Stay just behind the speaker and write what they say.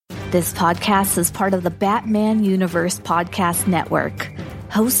This podcast is part of the Batman Universe Podcast Network,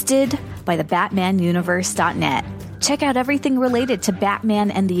 hosted by the BatmanUniverse.net. Check out everything related to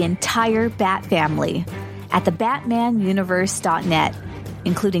Batman and the entire Bat family at the BatmanUniverse.net,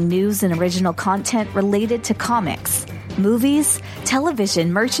 including news and original content related to comics, movies,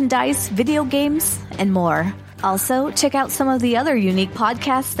 television, merchandise, video games, and more. Also, check out some of the other unique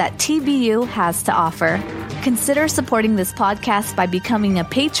podcasts that TBU has to offer. Consider supporting this podcast by becoming a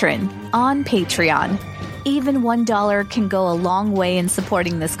patron on Patreon. Even $1 can go a long way in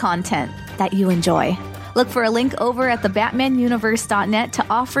supporting this content that you enjoy. Look for a link over at thebatmanuniverse.net to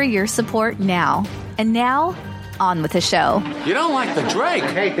offer your support now. And now, on with the show. You don't like the Drake?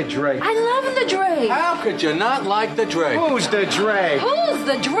 I hate the Drake. I love the Drake. How could you not like the Drake? Who's the Drake? Who's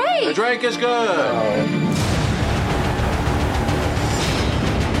the Drake? The Drake is good.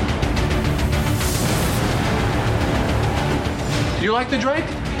 Do you like the Drake?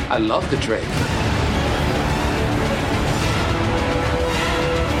 I love the Drake.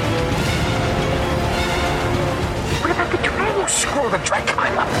 What about the Drake? Oh, screw the Drake.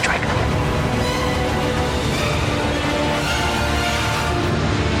 I love the Drake.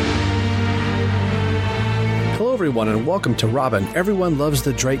 Hello, everyone, and welcome to Robin, Everyone Loves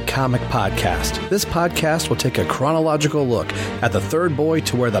the Drake comic podcast. This podcast will take a chronological look at the third boy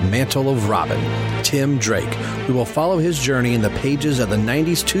to wear the mantle of Robin, Tim Drake. We will follow his journey in the pages of the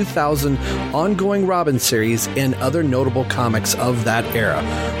 90s 2000 ongoing Robin series and other notable comics of that era.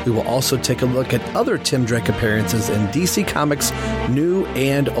 We will also take a look at other Tim Drake appearances in DC Comics, new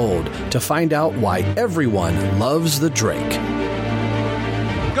and old, to find out why everyone loves the Drake.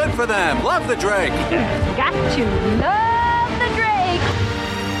 Good for them. Love the Drake. Got to love the Drake.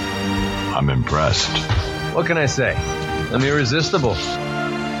 I'm impressed. What can I say? I'm irresistible.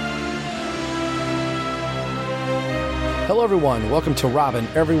 Hello, everyone. Welcome to Robin,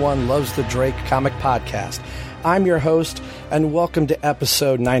 Everyone Loves the Drake comic podcast. I'm your host, and welcome to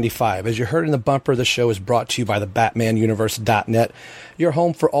episode 95. As you heard in the bumper, the show is brought to you by the BatmanUniverse.net, your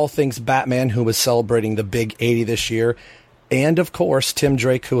home for all things Batman, who is celebrating the big 80 this year. And, of course, Tim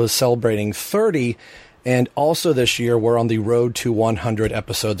Drake, who is celebrating 30. And also this year, we're on the road to 100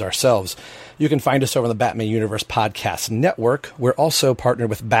 episodes ourselves. You can find us over on the Batman Universe Podcast Network. We're also partnered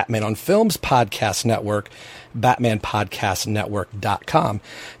with Batman on Films Podcast Network, BatmanPodcastNetwork.com. You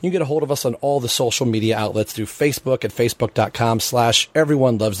can get a hold of us on all the social media outlets through Facebook at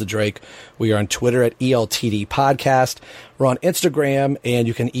Facebook.com/EveryoneLovesTheDrake. We are on Twitter at ELTD Podcast. We're on Instagram, and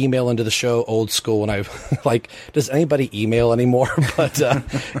you can email into the show old school. And I does anybody email anymore? But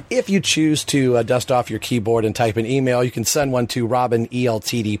if you choose to dust off your keyboard and type an email, you can send one to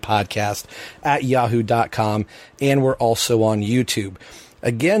RobinELTDPodcast at yahoo.com. And we're also on YouTube.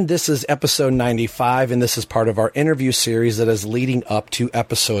 Again, this is episode 95, and this is part of our interview series that is leading up to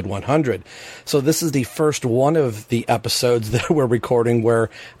episode 100. So this is the first one of the episodes that we're recording where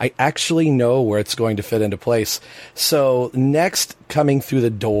I actually know where it's going to fit into place. So next, coming through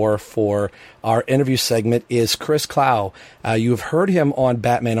the door for our interview segment is Chris Clow. You've heard him on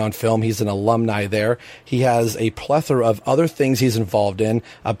Batman on Film. He's an alumni there. He has a plethora of other things he's involved in,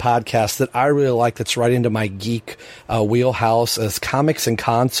 a podcast that I really like that's right into my geek wheelhouse as comics and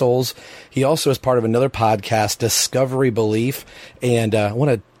consoles. He also is part of another podcast, Discovery Belief, and I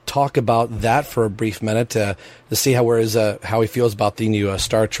want to talk about that for a brief minute to see how he feels about the new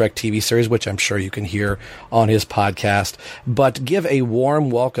Star Trek TV series, which I'm sure you can hear on his podcast. But give a warm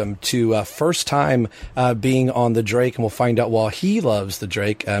welcome to first time being on the Drake, and we'll find out why he loves the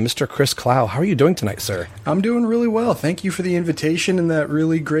Drake, Mr. Chris Clow. How are you doing tonight, sir? I'm doing really well. Thank you for the invitation and that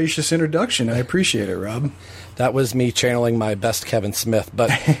really gracious introduction. I appreciate it, Rob. That was me channeling my best Kevin Smith,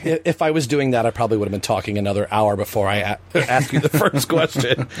 but if I was doing that, I probably would have been talking another hour before I asked you the first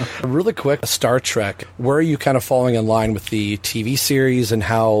question. Really quick, Star Trek, where are you kind of falling in line with the TV series and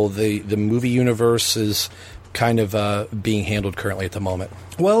how the movie universe is kind of being handled currently at the moment?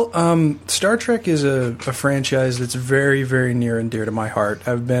 Well, Star Trek is a franchise that's very, very near and dear to my heart.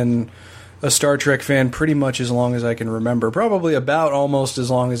 I've been a Star Trek fan pretty much as long as I can remember, probably about almost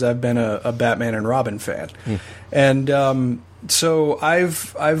as long as I've been a Batman and Robin fan. And so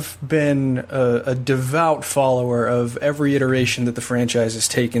I've been a devout follower of every iteration that the franchise has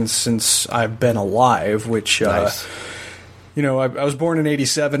taken since I've been alive, which nice. I was born in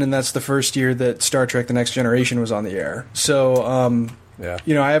 '87, and that's the first year that Star Trek: The Next Generation was on the air. So yeah.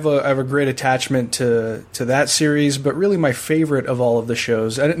 I have a great attachment to that series, but really my favorite of all of the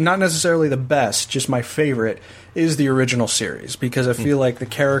shows, and not necessarily the best, just my favorite, is the original series, because I feel like the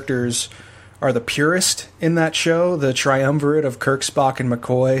characters are the purest in that show. The triumvirate of Kirk, Spock, and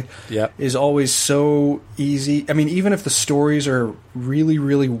McCoy is always so easy. I mean, even if the stories are really,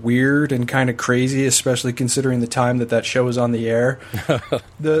 really weird and kind of crazy, especially considering the time that show was on the air,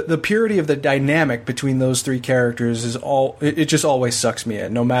 the purity of the dynamic between those three characters is it just always sucks me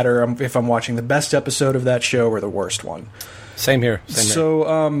in, no matter if I'm watching the best episode of that show or the worst one. Same here.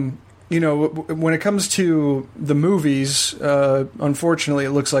 So, when it comes to the movies, unfortunately,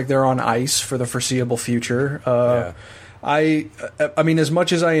 it looks like they're on ice for the foreseeable future. I mean, as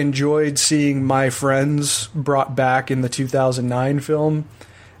much as I enjoyed seeing My Friends brought back in the 2009 film,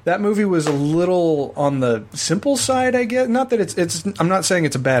 that movie was a little on the simple side, I guess. Not that it's I'm not saying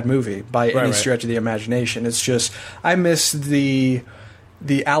it's a bad movie by any stretch of the imagination. It's just I miss the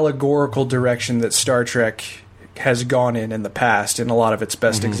allegorical direction that Star Trek has gone in the past in a lot of its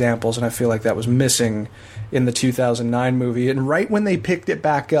best examples, and I feel like that was missing in the 2009 movie. And right when they picked it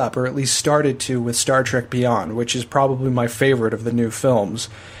back up, or at least started to, with Star Trek Beyond, which is probably my favorite of the new films.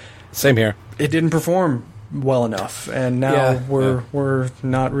 Same here. It didn't perform well enough, and now we're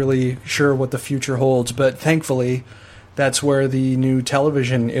not really sure what the future holds, but thankfully that's where the new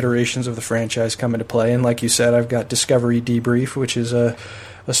television iterations of the franchise come into play. And like you said, I've got Discovery Debrief, which is a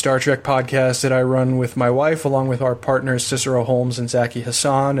Star Trek podcast that I run with my wife, along with our partners Cicero Holmes and Zaki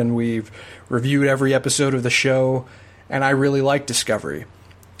Hassan, and we've reviewed every episode of the show, and I really like Discovery.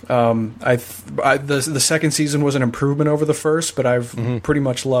 The second season was an improvement over the first, but I've pretty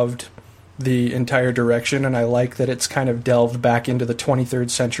much loved the entire direction, and I like that it's kind of delved back into the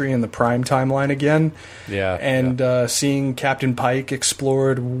 23rd century and the Prime timeline again. Seeing Captain Pike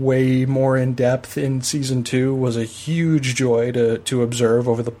explored way more in depth in season 2 was a huge joy to observe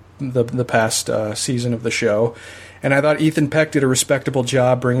over the past season of the show. And I thought Ethan Peck did a respectable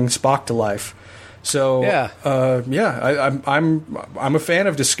job bringing Spock to life. So I'm a fan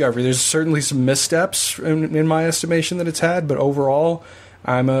of Discovery. There's certainly some missteps in my estimation that it's had, but overall,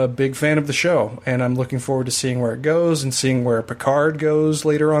 I'm a big fan of the show, and I'm looking forward to seeing where it goes and seeing where Picard goes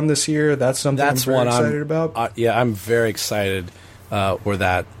later on this year. That's something I'm very excited about. I'm very excited where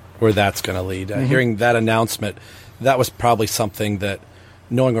that's going to lead. Hearing that announcement, that was probably something that,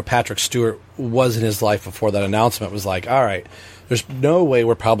 knowing where Patrick Stewart was in his life before that announcement, was like, all right, there's no way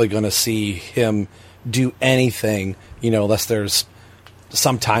we're probably going to see him do anything, unless there's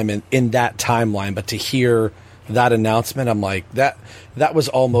some time in that timeline. But to hear that announcement, I'm like, that was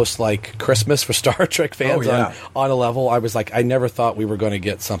almost like Christmas for Star Trek fans on a level. I was like, I never thought we were going to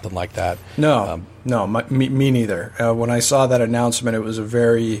get something like that. Me neither. When I saw that announcement, it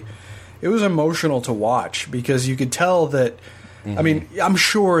was emotional to watch, because you could tell that, I mean, I'm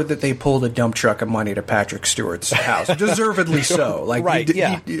sure that they pulled a dump truck of money to Patrick Stewart's house, deservedly so. Like,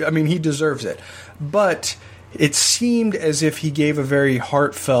 he deserves it. But it seemed as if he gave a very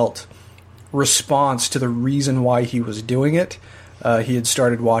heartfelt response to the reason why he was doing it. He had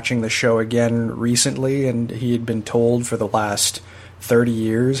started watching the show again recently, and he had been told for the last 30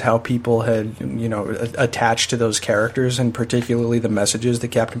 years how people had, attached to those characters, and particularly the messages that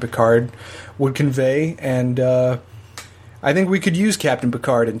Captain Picard would convey. And I think we could use Captain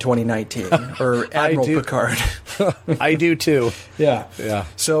Picard in 2019, or Admiral Picard. I do too. Yeah.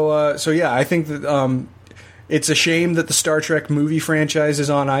 So I think that it's a shame that the Star Trek movie franchise is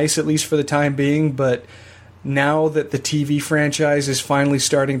on ice, at least for the time being, but now that the TV franchise is finally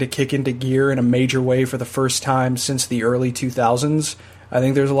starting to kick into gear in a major way for the first time since the early 2000s, I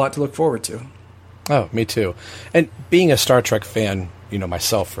think there's a lot to look forward to. Oh, me too. And being a Star Trek fan,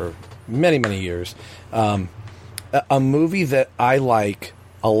 myself for many, many years, a movie that I like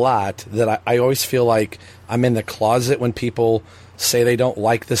a lot, that I always feel like I'm in the closet when people say they don't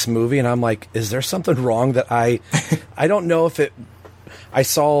like this movie, and I'm like, is there something wrong that I don't know if it... I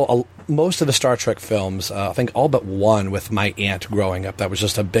saw most of the Star Trek films, I think all but one, with my aunt growing up. That was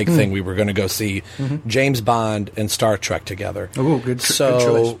just a big thing. We were going to go see James Bond and Star Trek together. Oh, good good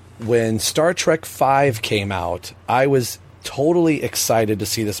choice. When Star Trek V came out, I was totally excited to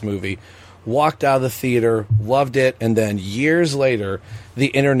see this movie. Walked out of the theater, loved it, and then years later, the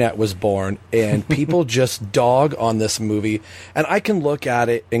internet was born, and people just dog on this movie. And I can look at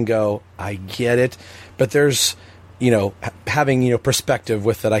it and go, I get it, but there's, having, perspective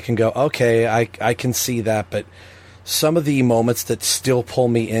with it, I can go, okay, I can see that, but some of the moments that still pull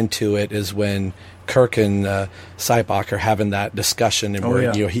me into it is when Kirk and Sybok are having that discussion, and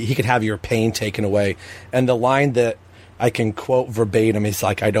where he could have your pain taken away. And the line that I can quote verbatim, he's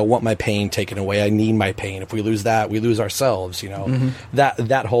like, I don't want my pain taken away. I need my pain. If we lose that, we lose ourselves,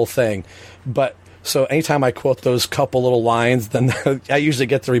 that whole thing. But so anytime I quote those couple little lines, then I usually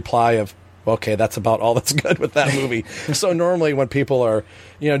get the reply of, okay, that's about all that's good with that movie. So normally when people are,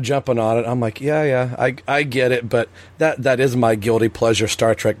 jumping on it, I'm like, yeah, I get it, but that is my guilty pleasure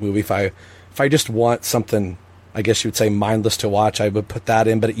Star Trek movie. If I just want something, I guess you would say mindless to watch, I would put that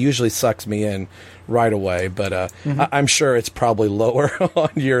in, but it usually sucks me in right away. But I'm sure it's probably lower on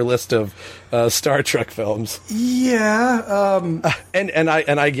your list of Star Trek films. Yeah, and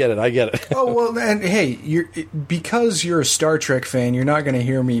I get it. Oh well, and hey, because you're a Star Trek fan, you're not going to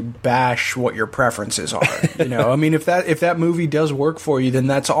hear me bash what your preferences are. I mean, if that movie does work for you, then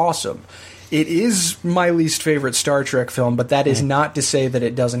that's awesome. It is my least favorite Star Trek film, but that is not to say that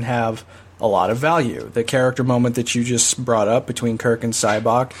it doesn't have a lot of value. The character moment that you just brought up between Kirk and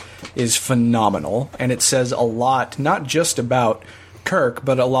Sybok is phenomenal, and it says a lot, not just about Kirk,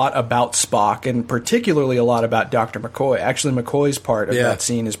 but a lot about Spock, and particularly a lot about Dr. McCoy. Actually, McCoy's part of that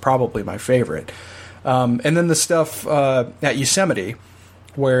scene is probably my favorite. And then the stuff at Yosemite,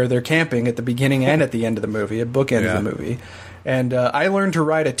 where they're camping at the beginning and at the end of the movie, a bookend of the movie. And I learned to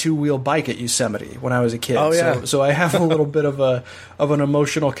ride a two-wheel bike at Yosemite when I was a kid. Oh, yeah. So I have a little bit of an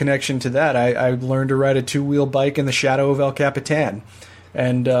emotional connection to that. I learned to ride a two-wheel bike in the shadow of El Capitan.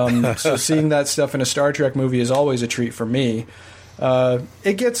 And so seeing that stuff in a Star Trek movie is always a treat for me.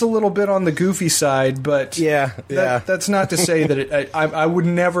 It gets a little bit on the goofy side, but that's not to say that I would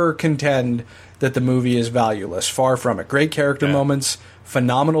never contend that the movie is valueless. Far from it. Great character moments,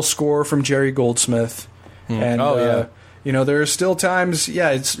 phenomenal score from Jerry Goldsmith. And there are still times,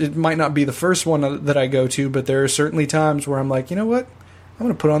 it might not be the first one that I go to, but there are certainly times where I'm like, you know what? I'm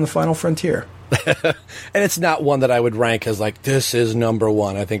going to put on The Final Frontier. And it's not one that I would rank as like, this is number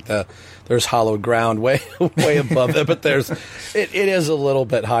one. I think there's hallowed ground way above it, but it is a little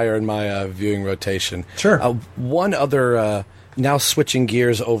bit higher in my viewing rotation. Sure. One other... now switching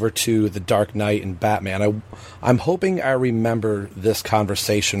gears over to The Dark Knight and Batman, I'm hoping I remember this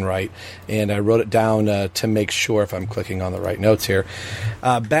conversation right, and I wrote it down to make sure if I'm clicking on the right notes here.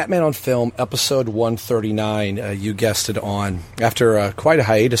 Batman on Film, episode 139, you guessed it on, after quite a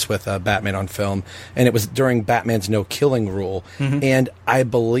hiatus with Batman on Film, and it was during Batman's no-killing rule, and I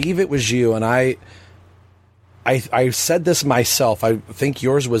believe it was you, and I said this myself. I think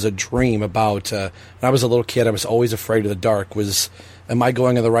yours was a dream about when I was a little kid, I was always afraid of the dark. Am I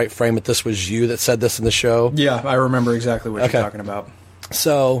going in the right frame that this was you that said this in the show? Yeah, I remember exactly what you're talking about.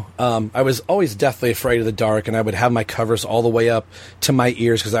 So I was always deathly afraid of the dark, and I would have my covers all the way up to my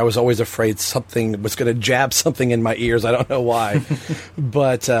ears because I was always afraid something was going to jab something in my ears. I don't know why.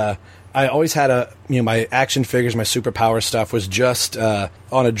 But I always had my action figures, my superpower stuff was just on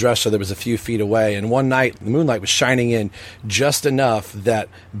a dresser that was a few feet away. And one night, the moonlight was shining in just enough that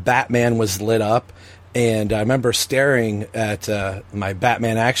Batman was lit up. And I remember staring at my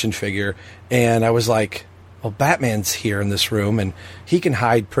Batman action figure, and I was like, well, Batman's here in this room, and he can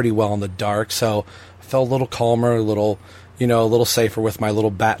hide pretty well in the dark. So I felt a little calmer, a little safer with my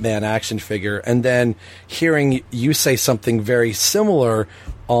little Batman action figure. And then hearing you say something very similar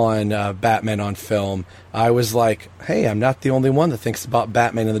on Batman on Film, I was like, hey, I'm not the only one that thinks about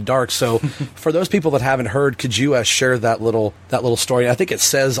Batman in the dark. So for those people that haven't heard, could you share that little story? I think it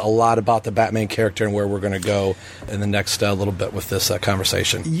says a lot about the Batman character and where we're going to go in the next little bit with this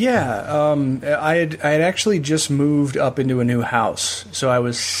conversation. Yeah, I had actually just moved up into a new house. So I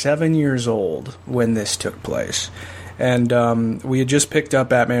was 7 years old when this took place. And we had just picked up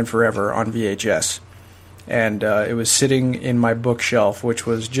Batman Forever on VHS. And it was sitting in my bookshelf, which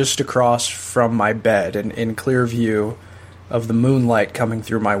was just across from my bed and in clear view of the moonlight coming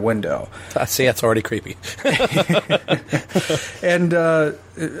through my window. See, that's already creepy. And,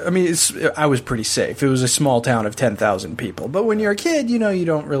 I was pretty safe. It was a small town of 10,000 people. But when you're a kid, you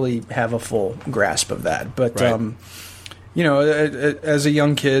don't really have a full grasp of that. But, right. As a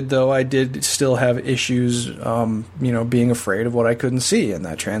young kid, though, I did still have issues, being afraid of what I couldn't see, and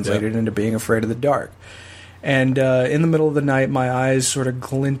that translated into being afraid of the dark. And in the middle of the night, my eyes sort of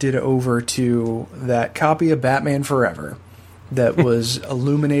glinted over to that copy of Batman Forever that was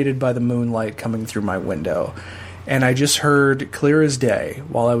illuminated by the moonlight coming through my window. And I just heard, clear as day,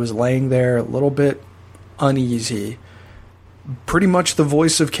 while I was laying there a little bit uneasy, pretty much the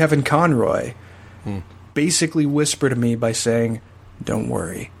voice of Kevin Conroy basically whisper to me by saying, "Don't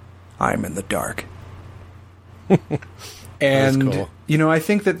worry, I'm in the dark." And, cool. I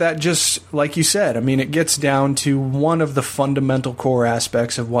think that just, like you said, it gets down to one of the fundamental core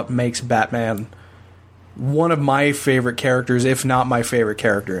aspects of what makes Batman one of my favorite characters, if not my favorite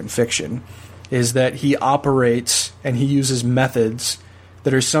character in fiction, is that he operates and he uses methods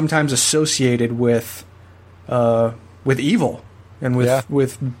that are sometimes associated with evil and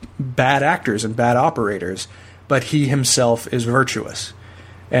with bad actors and bad operators, but he himself is virtuous.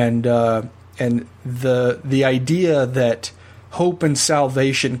 and the idea that hope and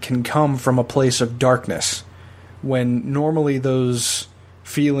salvation can come from a place of darkness, when normally those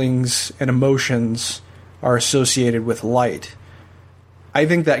feelings and emotions are associated with light. I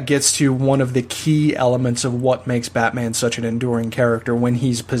think that gets to one of the key elements of what makes Batman such an enduring character when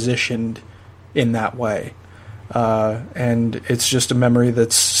he's positioned in that way. And it's just a memory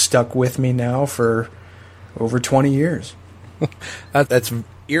that's stuck with me now for over 20 years. That's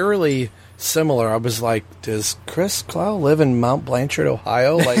eerily similar. I was like, does Chris Clow live in Mount Blanchard,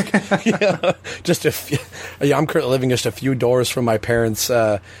 Ohio? Like, just a few, I'm currently living just a few doors from my parents'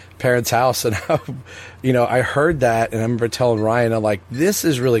 house, and I heard that, and I remember telling Ryan, I'm like, this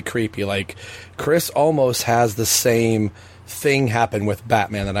is really creepy. Like, Chris almost has the same thing happen with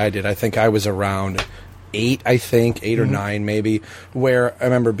Batman that I did. I think I was around 8 or 9 maybe, where I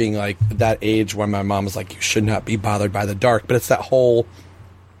remember being like that age when my mom was like, you should not be bothered by the dark. But it's that whole,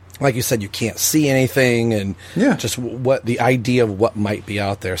 like you said, you can't see anything, and just what the idea of what might be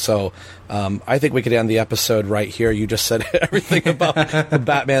out there. So I think we could end the episode right here. You just said everything about the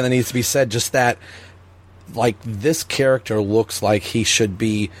Batman that needs to be said. Just that, like, this character looks like he should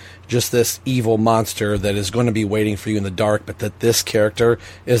be just this evil monster that is going to be waiting for you in the dark, but that this character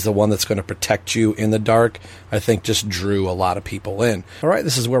is the one that's going to protect you in the dark, I think just drew a lot of people in. All right,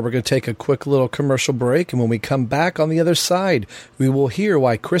 this is where we're going to take a quick little commercial break, and when we come back on the other side, we will hear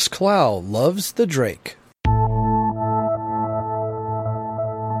why Chris Clow loves the Drake.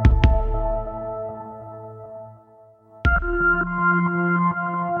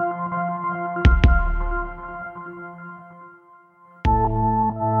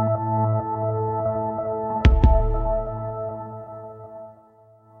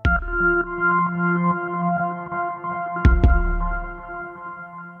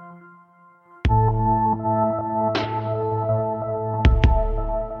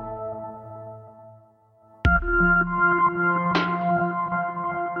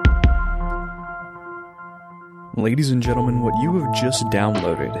 Ladies and gentlemen, what you have just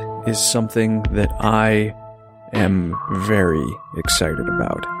downloaded is something that I am very excited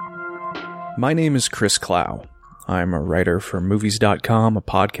about. My name is Chris Clow. I'm a writer for Movies.com, a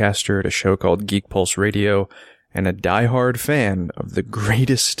podcaster at a show called Geek Pulse Radio, and a diehard fan of the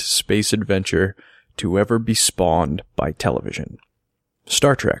greatest space adventure to ever be spawned by television: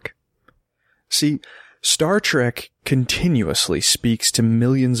 Star Trek. See, Star Trek continuously speaks to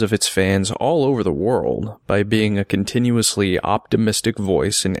millions of its fans all over the world by being a continuously optimistic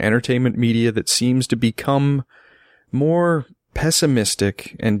voice in entertainment media that seems to become more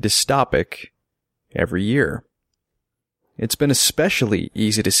pessimistic and dystopic every year. It's been especially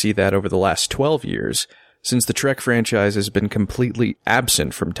easy to see that over the last 12 years, since the Trek franchise has been completely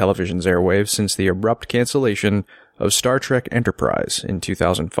absent from television's airwaves since the abrupt cancellation of Star Trek Enterprise in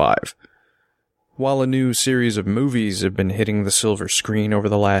 2005. While a new series of movies have been hitting the silver screen over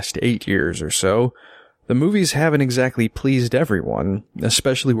the last 8 years or so, the movies haven't exactly pleased everyone,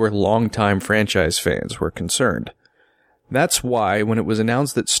 especially where longtime franchise fans were concerned. That's why, when it was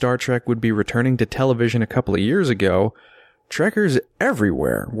announced that Star Trek would be returning to television a couple of years ago, Trekkers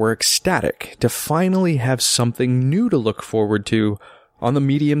everywhere were ecstatic to finally have something new to look forward to on the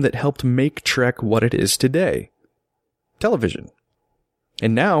medium that helped make Trek what it is today: television.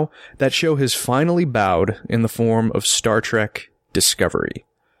 And now, that show has finally bowed in the form of Star Trek Discovery.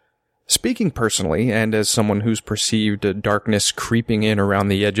 Speaking personally, and as someone who's perceived a darkness creeping in around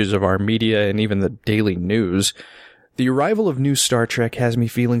the edges of our media and even the daily news, the arrival of new Star Trek has me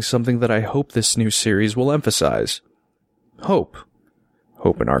feeling something that I hope this new series will emphasize: hope.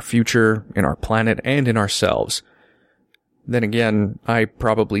 Hope in our future, in our planet, and in ourselves. Then again, I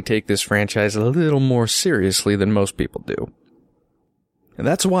probably take this franchise a little more seriously than most people do. And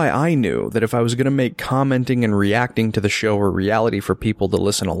that's why I knew that if I was going to make commenting and reacting to the show a reality for people to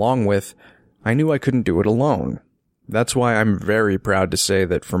listen along with, I knew I couldn't do it alone. That's why I'm very proud to say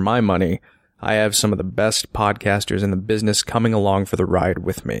that for my money, I have some of the best podcasters in the business coming along for the ride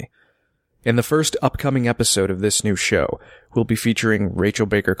with me. In the first upcoming episode of this new show, we'll be featuring Rachel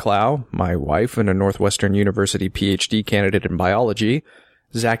Baker Clow, my wife and a Northwestern University PhD candidate in biology,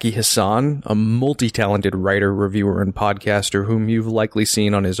 Zaki Hassan, a multi-talented writer, reviewer, and podcaster whom you've likely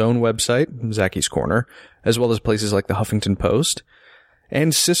seen on his own website, Zaki's Corner, as well as places like the Huffington Post,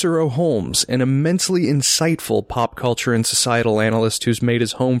 and Cicero Holmes, an immensely insightful pop culture and societal analyst who's made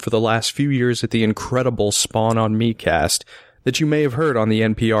his home for the last few years at the incredible Spawn on Me cast that you may have heard on the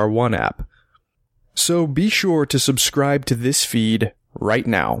NPR One app. So be sure to subscribe to this feed right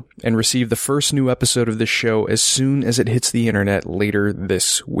now and receive the first new episode of this show as soon as it hits the internet later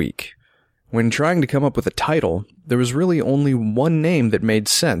this week. When trying to come up with a title, there was really only one name that made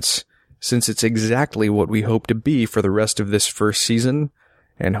sense, since it's exactly what we hope to be for the rest of this first season,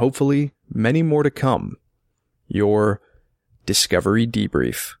 and hopefully many more to come. Your Discovery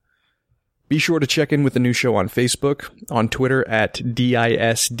Debrief. Be sure to check in with the new show on Facebook, on Twitter at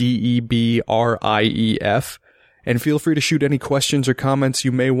DISDEBRIEF, and feel free to shoot any questions or comments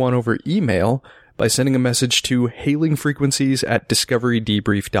you may want over email by sending a message to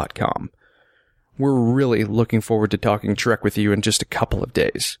hailingfrequencies@discoverydebrief.com. We're really looking forward to talking Trek with you in just a couple of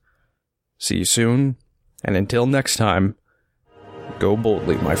days. See you soon, and until next time, go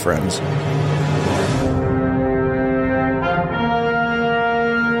boldly, my friends.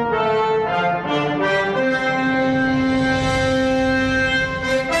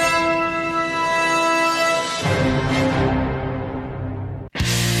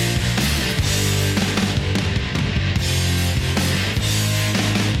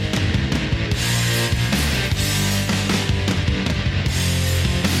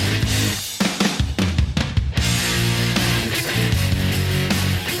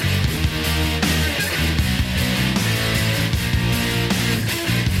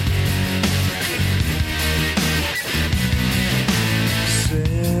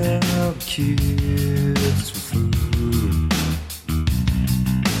 Kids for food.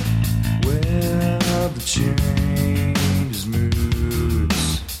 Well, the change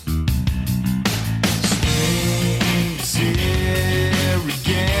moods. Spring's here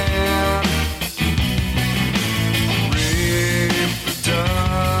again.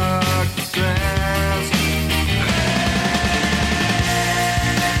 Reproductive trends.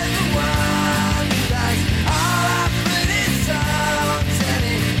 There's the one who likes all our pretty songs, and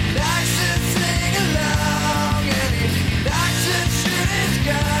he likes to sing along, and he likes to shoot his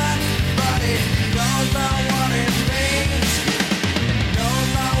gun, but he knows not what it means. Knows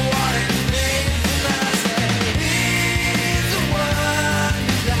not what it means. And I say he's the one who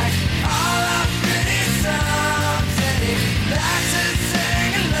likes all our pretty songs, and he likes to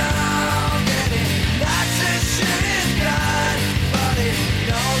sing along, and he likes to shoot his gun, but he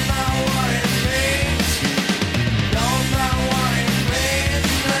knows not what it means. Knows not what it means.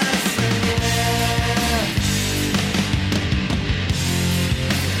 And I say,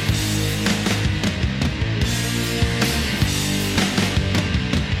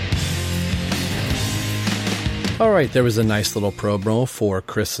 All right, there was a nice little promo for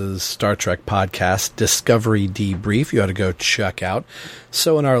Chris's Star Trek podcast, Discovery Debrief. You ought to go check out.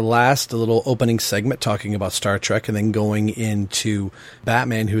 So in our last little opening segment, talking about Star Trek and then going into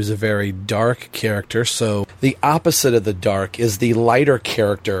Batman, who's a very dark character. So the opposite of the dark is the lighter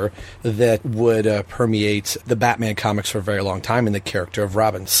character that would permeate the Batman comics for a very long time in the character of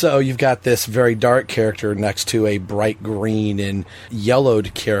Robin. So you've got this very dark character next to a bright green and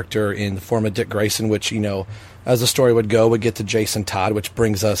yellowed character in the form of Dick Grayson, which, you know, as the story would go, would get to Jason Todd, which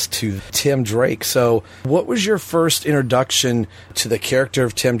brings us to Tim Drake. So what was your first introduction to the character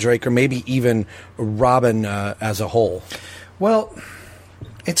of Tim Drake, or maybe even Robin as a whole? Well,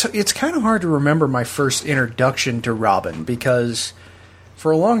 it's kind of hard to remember my first introduction to Robin, because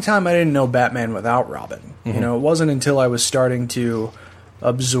for a long time I didn't know Batman without Robin. Mm-hmm. You know, it wasn't until I was starting to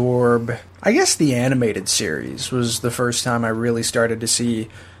absorb, I guess the animated series was the first time I really started to see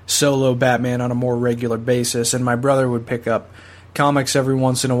solo Batman on a more regular basis, and my brother would pick up comics every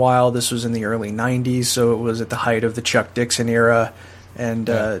once in a while. This was in the early 90s, so it was at the height of the Chuck Dixon era, and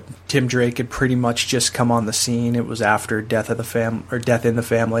Tim Drake had pretty much just come on the scene. It was after Death in the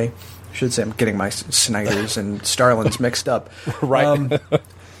Family. I should say I'm getting my Snyders and Starlins mixed up. Right.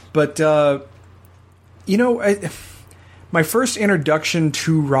 But you know, my first introduction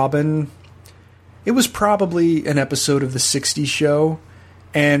to Robin, it was probably an episode of the 60s show.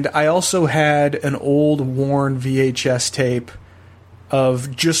 And I also had an old worn VHS tape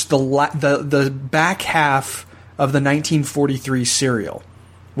of just the back half of the 1943 serial,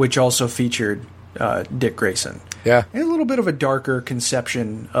 which also featured Dick Grayson. Yeah. And a little bit of a darker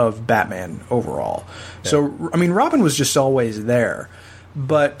conception of Batman overall. Yeah. So, I mean, Robin was just always there.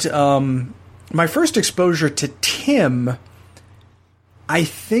 But my first exposure to Tim, I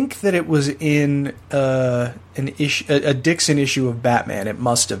think that it was in a Dixon issue of Batman. It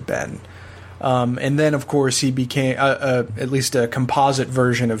must have been. And then, of course, he became at least a composite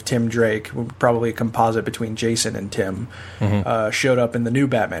version of Tim Drake, probably a composite between Jason and Tim, showed up in the new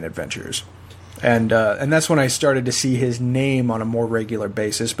Batman Adventures. And that's when I started to see his name on a more regular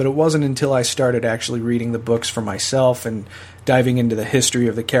basis. But it wasn't until I started actually reading the books for myself and diving into the history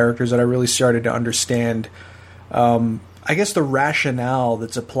of the characters that I really started to understand I guess the rationale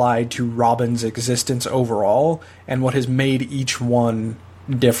that's applied to Robin's existence overall and what has made each one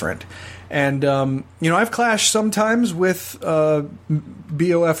different. And, I've clashed sometimes with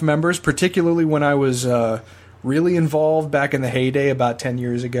BOF members, particularly when I was really involved back in the heyday about 10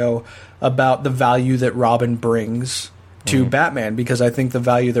 years ago, about the value that Robin brings to Batman, because I think the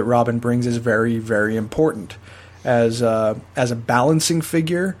value that Robin brings is very, very important as a balancing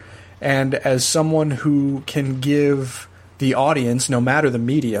figure and as someone who can give the audience, no matter the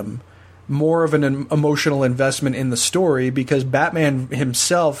medium, more of an emotional investment in the story, because Batman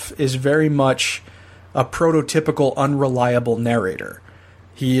himself is very much a prototypical unreliable narrator.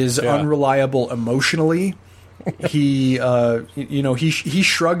 He is unreliable emotionally. He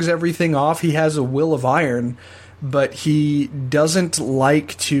shrugs everything off. He has a will of iron, but he doesn't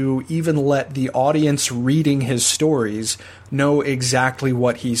like to even let the audience reading his stories know exactly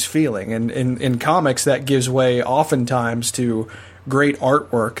what he's feeling. And in comics, that gives way oftentimes to great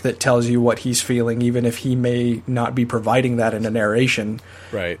artwork that tells you what he's feeling, even if he may not be providing that in a narration.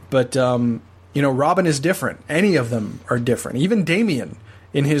 Right. But, Robin is different. Any of them are different. Even Damian,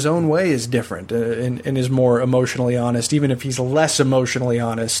 in his own way, is different and is more emotionally honest, even if he's less emotionally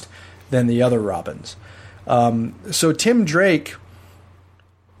honest than the other Robins. So Tim Drake,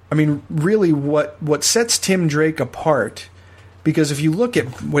 really what sets Tim Drake apart, because if you look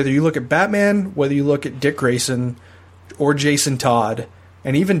at, whether you look at Batman, whether you look at Dick Grayson or Jason Todd,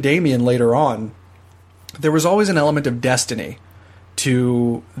 and even Damian later on, there was always an element of destiny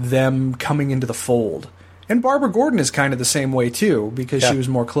to them coming into the fold. And Barbara Gordon is kind of the same way too, because she was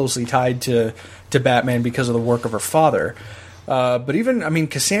more closely tied to Batman because of the work of her father. But even,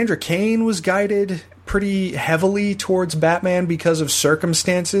 Cassandra Cain was guided pretty heavily towards Batman because of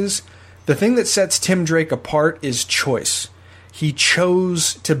circumstances. The thing that sets Tim Drake apart is choice. He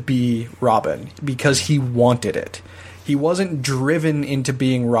chose to be Robin because he wanted it. He wasn't driven into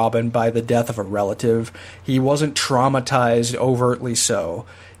being Robin by the death of a relative. He wasn't traumatized overtly so.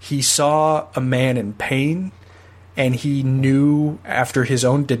 He saw a man in pain, and he knew, after his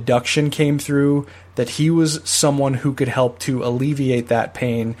own deduction came through, that he was someone who could help to alleviate that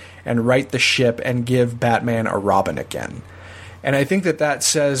pain and right the ship and give Batman a Robin again. And I think that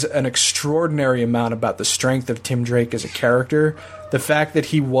says an extraordinary amount about the strength of Tim Drake as a character. The fact that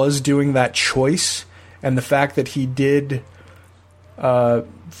he was doing that choice, and the fact that he did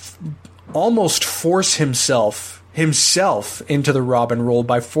almost force himself into the Robin role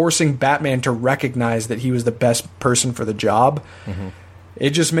by forcing Batman to recognize that he was the best person for the job. Mm-hmm.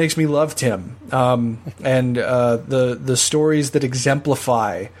 It just makes me love Tim. And the stories that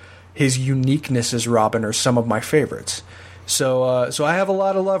exemplify his uniqueness as Robin are some of my favorites. So I have a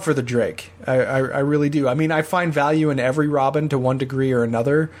lot of love for the Drake. I really do. I find value in every Robin to one degree or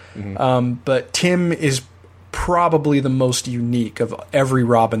another. Mm-hmm. But Tim is probably the most unique of every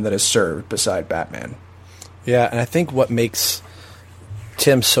Robin that has served beside Batman. Yeah, and I think what makes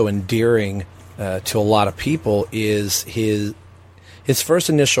Tim so endearing to a lot of people is his first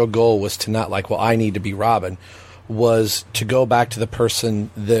initial goal was to not I need to be Robin, was to go back to the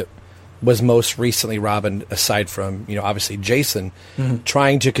person that was most recently Robin, aside from, obviously Jason, mm-hmm.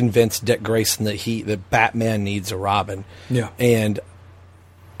 trying to convince Dick Grayson that Batman needs a Robin. Yeah. And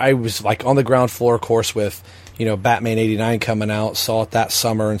I was on the ground floor, of course, with, Batman 89 coming out, saw it that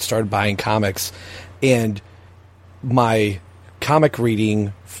summer and started buying comics. And my comic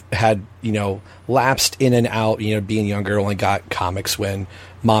reading had, lapsed in and out, being younger, only got comics when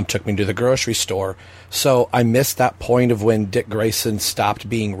Mom took me to the grocery store. So I missed that point of when Dick Grayson stopped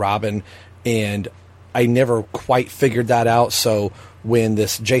being Robin, and I never quite figured that out. So when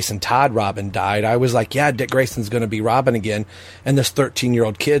this Jason Todd Robin died, I was like, yeah, Dick Grayson's going to be Robin again, and this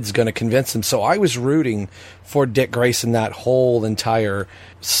 13-year-old kid's going to convince him. So I was rooting for Dick Grayson that whole entire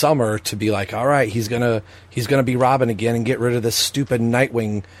summer to be like, all right, he's gonna be Robin again and get rid of this stupid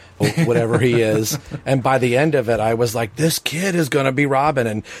Nightwing, whatever he is. And by the end of it, I was like, this kid is going to be Robin,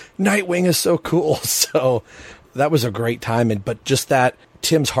 and Nightwing is so cool. So that was a great time. But just that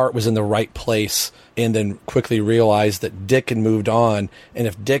Tim's heart was in the right place, and then quickly realized that Dick had moved on, and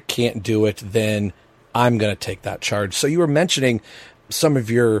if Dick can't do it, then I'm going to take that charge. So you were mentioning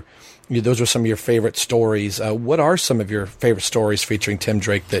those were some of your favorite stories. What are some of your favorite stories featuring Tim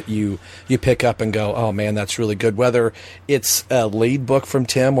Drake that you pick up and go, oh man, that's really good? Whether it's a lead book from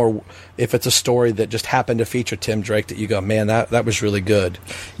Tim, or if it's a story that just happened to feature Tim Drake that you go, man, that was really good.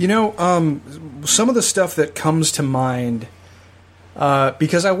 Some of the stuff that comes to mind,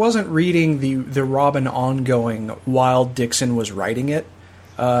 because I wasn't reading the Robin ongoing while Dixon was writing it.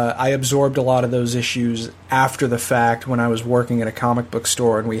 I absorbed a lot of those issues after the fact when I was working at a comic book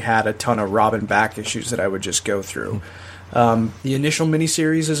store and we had a ton of Robin back issues that I would just go through. The initial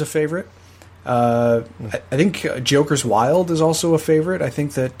miniseries is a favorite. I think Joker's Wild is also a favorite. I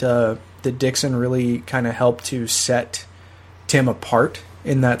think that Dixon really kind of helped to set Tim apart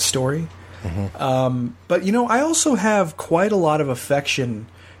in that story. But, I also have quite a lot of affection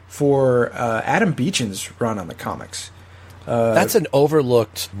for Adam Beecham's run on the comics. That's an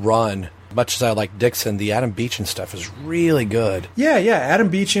overlooked run. Much as I like Dixon, the Adam Beecham stuff is really good. Yeah, Adam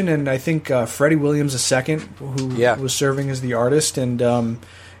Beecham and I think Freddie Williams II, who was serving as the artist. And,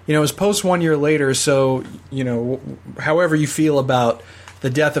 it was post 1 year later, so, however you feel about the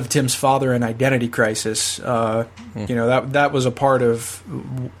death of Tim's father and Identity Crisis, that was a part of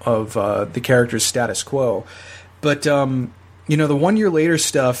the character's status quo. But, the 1 year later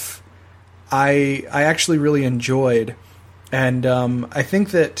stuff, I actually really enjoyed. And I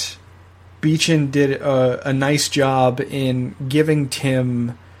think that Beecham did a nice job in giving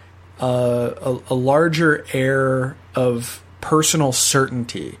Tim a larger air of personal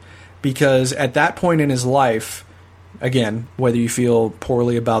certainty, because at that point in his life, again, whether you feel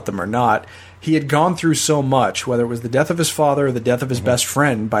poorly about them or not, he had gone through so much, whether it was the death of his father or the death of his best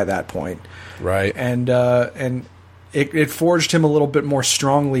friend by that point. Right. And it forged him a little bit more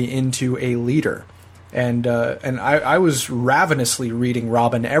strongly into a leader. And I was ravenously reading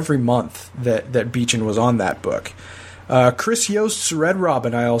Robin every month that Beecham was on that book. Chris Yost's Red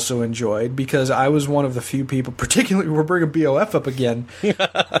Robin I also enjoyed, because I was one of the few people, particularly, we're bringing BOF up again.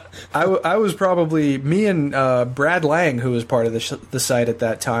 I was probably, me and Brad Lang, who was part of the site at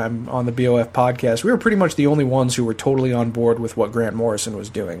that time on the BOF podcast, we were pretty much the only ones who were totally on board with what Grant Morrison was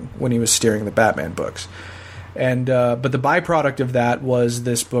doing when he was steering the Batman books. And but the byproduct of that was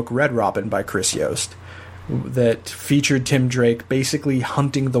this book, Red Robin, by Chris Yost, that featured Tim Drake basically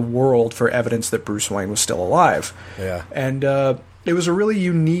hunting the world for evidence that Bruce Wayne was still alive. Yeah. And it was a really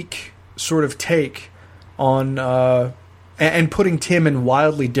unique sort of take on and putting Tim in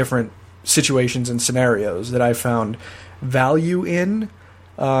wildly different situations and scenarios that I found value in.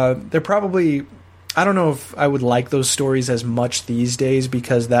 They're probably, I don't know if I would like those stories as much these days,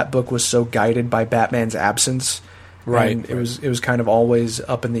 because that book was so guided by Batman's absence. Right. And it was kind of always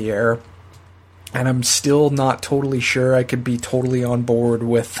up in the air. And I'm still not totally sure I could be totally on board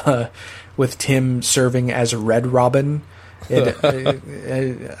with Tim serving as Red Robin. I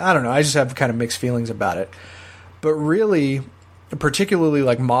don't know. I just have kind of mixed feelings about it. But really, particularly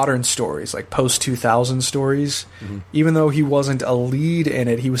like modern stories, like post-2000 stories, even though he wasn't a lead in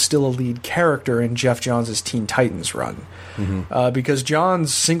it, he was still a lead character in Jeff Johns' Teen Titans run. Because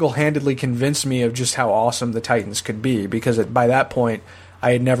Johns single-handedly convinced me of just how awesome the Titans could be, because by that point,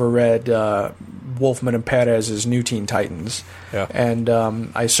 I had never read Wolfman and Perez's New Teen Titans. Yeah. And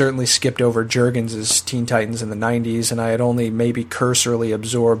I certainly skipped over Jurgens' Teen Titans in the 90s, and I had only maybe cursorily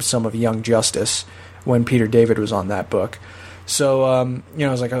absorbed some of Young Justice when Peter David was on that book. So, I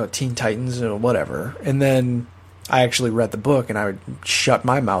was like, oh, Teen Titans, whatever. And then I actually read the book, and I would shut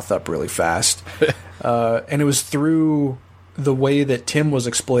my mouth up really fast. And it was through the way that Tim was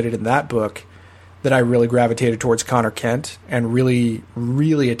exploited in that book that I really gravitated towards Connor Kent and really,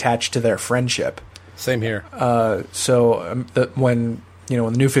 really attached to their friendship. Same here. When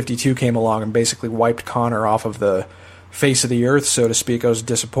the New 52 came along and basically wiped Connor off of the face of the earth, so to speak, I was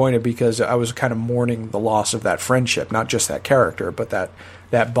disappointed, because I was kind of mourning the loss of that friendship, not just that character, but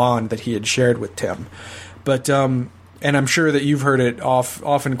that bond that he had shared with Tim. But and I'm sure that you've heard it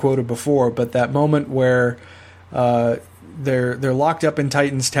often quoted before, but that moment where they're locked up in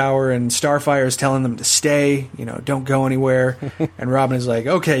Titan's Tower and Starfire is telling them to stay, don't go anywhere. And Robin is like,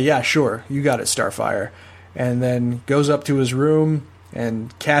 okay, yeah, sure, you got it, Starfire. And then goes up to his room,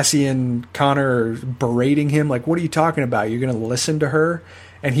 and Cassie and Connor are berating him, like, what are you talking about? You're going to listen to her?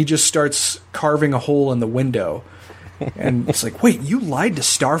 And he just starts carving a hole in the window. And it's like, wait, you lied to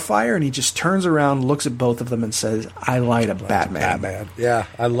Starfire? And he just turns around, looks at both of them, and says, I lied to Batman. Yeah,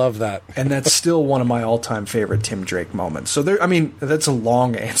 I love that. And that's still one of my all-time favorite Tim Drake moments. So that's a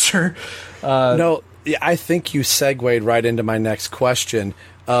long answer. No, I think you segued right into my next question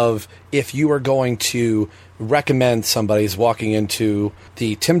of, if you were going to recommend somebody's walking into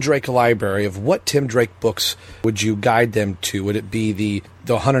the Tim Drake library, of what Tim Drake books would you guide them to? Would it be the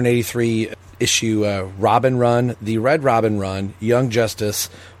 183 issue Robin run, the Red Robin run, Young Justice,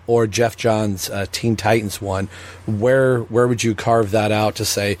 or Jeff Johns' Teen Titans one? Where would you carve that out to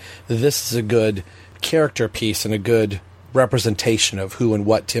say, this is a good character piece and a good representation of who and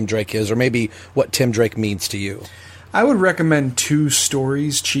what Tim Drake is, or maybe what Tim Drake means to you? I would recommend two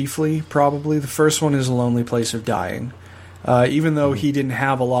stories chiefly, probably. The first one is A Lonely Place of Dying. Even though he didn't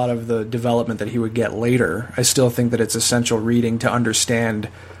have a lot of the development that he would get later, I still think that it's essential reading to understand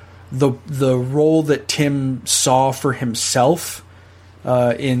the role that Tim saw for himself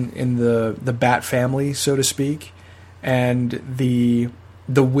in the Bat family, so to speak, and the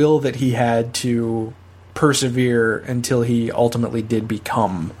will that he had to persevere until he ultimately did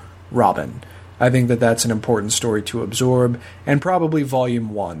become Robin. I think that that's an important story to absorb, and probably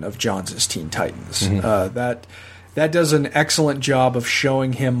Volume 1 of Johns' Teen Titans. That does an excellent job of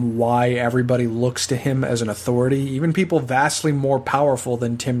showing him why everybody looks to him as an authority. Even people vastly more powerful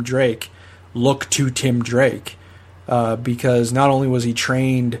than Tim Drake look to Tim Drake, because not only was he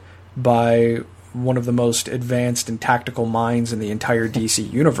trained by one of the most advanced and tactical minds in the entire DC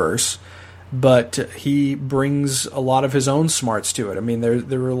universe, but he brings a lot of his own smarts to it. I mean,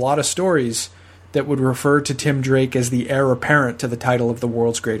 there were a lot of stories that would refer to Tim Drake as the heir apparent to the title of the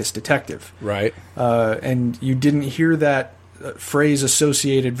world's greatest detective. Right. And you didn't hear that phrase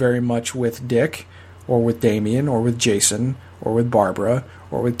associated very much with Dick, or with Damian, or with Jason, or with Barbara,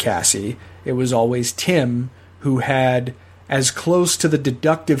 or with Cassie. It was always Tim, who had as close to the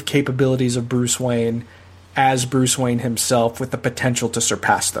deductive capabilities of Bruce Wayne as Bruce Wayne himself, with the potential to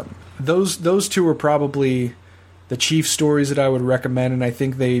surpass them. Those two are probably the chief stories that I would recommend, and I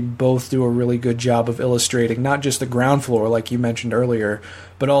think they both do a really good job of illustrating not just the ground floor, like you mentioned earlier,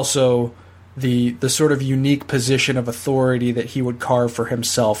 but also the sort of unique position of authority that he would carve for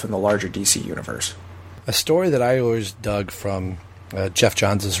himself in the larger DC universe. A story that I always dug from Jeff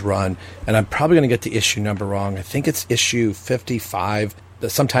Johns' run, and I'm probably going to get the issue number wrong. I think it's issue 55.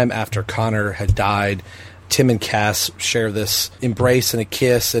 Sometime after Connor had died, Tim and Cass share this embrace and a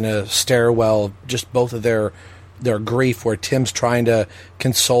kiss and a stairwell, just both of their grief, where Tim's trying to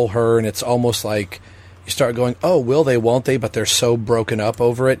console her, and it's almost like you start going, oh, will they, won't they? But they're so broken up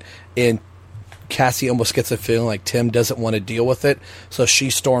over it, and Cassie almost gets a feeling like Tim doesn't want to deal with it, so she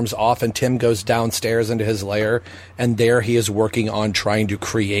storms off, and Tim goes downstairs into his lair, and there he is working on trying to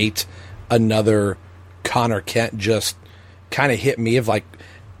create another Connor Kent. Just kind of hit me of like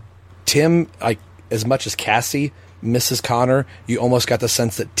Tim, like as much as Cassie misses Connor, you almost got the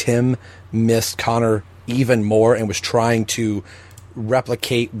sense that Tim missed Connor even more and was trying to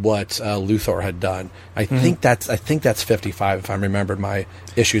replicate what Luthor had done. I think that's 55 if I remembered my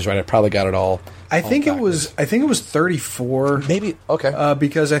issues right. I probably got it all. I think it was 34. Maybe, okay.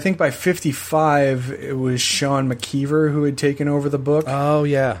 Because I think by 55 it was Sean McKeever who had taken over the book. Oh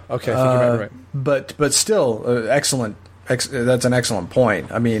yeah. Okay, I think you might be right. But still excellent. That's an excellent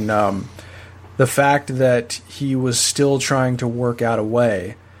point. I mean, the fact that he was still trying to work out a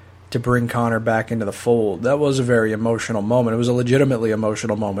way to bring Connor back into the fold, that was a very emotional moment. It was a legitimately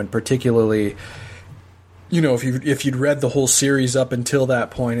emotional moment, particularly, if you'd read the whole series up until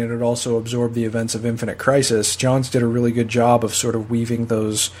that point and had also absorbed the events of Infinite Crisis. Johns did a really good job of sort of weaving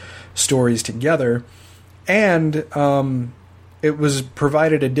those stories together, and it was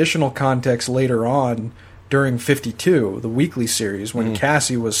provided additional context later on during 52, the weekly series, when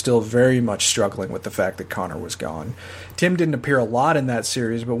Cassie was still very much struggling with the fact that Connor was gone. Tim didn't appear a lot in that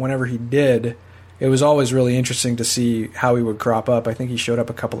series, but whenever he did, it was always really interesting to see how he would crop up. I think he showed up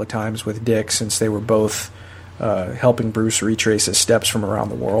a couple of times with Dick, since they were both helping Bruce retrace his steps from around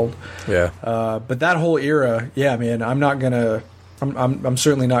the world. Yeah. But that whole era, yeah, man, I'm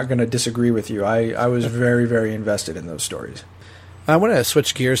certainly not gonna disagree with you. I was very, very invested in those stories. I want to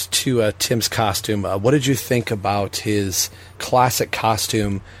switch gears to Tim's costume. What did you think about his classic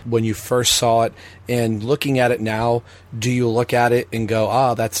costume when you first saw it? And looking at it now, do you look at it and go,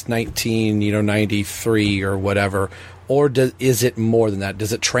 that's 1993 or whatever? Or is it more than that?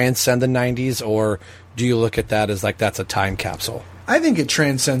 Does it transcend the 90s, or do you look at that as like that's a time capsule? I think it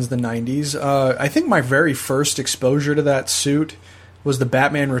transcends the 90s. I think my very first exposure to that suit was the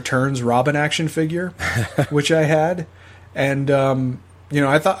Batman Returns Robin action figure, which I had. And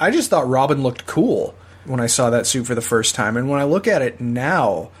I just thought Robin looked cool when I saw that suit for the first time. And when I look at it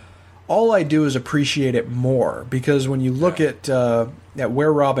now, all I do is appreciate it more, because when you look at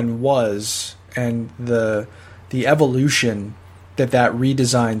where Robin was and the evolution that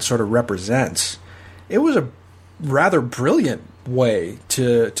redesign sort of represents, it was a rather brilliant way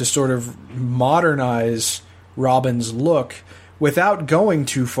to sort of modernize Robin's look without going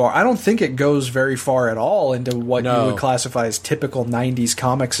too far. I don't think it goes very far at all into what you would classify as typical 90s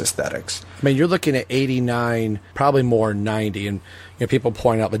comics aesthetics. I mean, you're looking at 89, probably more 90, and people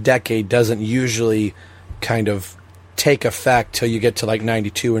point out the decade doesn't usually kind of take effect till you get to like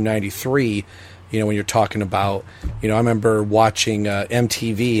 92 or 93, when you're talking about, I remember watching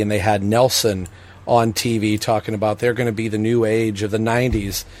MTV, and they had Nelson on TV talking about they're going to be the new age of the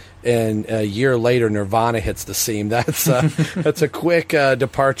 90s. And a year later, Nirvana hits the scene. That's a quick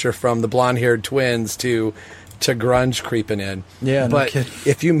departure from the blonde-haired twins to to grunge creeping in. Yeah, no but kidding.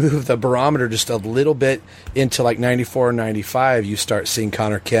 if you move the barometer just a little bit into like 94 and 95, you start seeing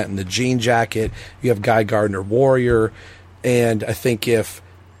Connor Kent in the jean jacket. You have Guy Gardner Warrior, and I think if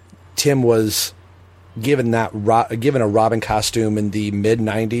Tim was given a Robin costume in the mid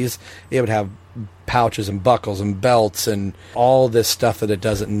 90s, it would have pouches and buckles and belts and all this stuff that it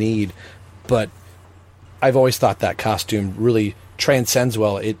doesn't need. But I've always thought that costume really transcends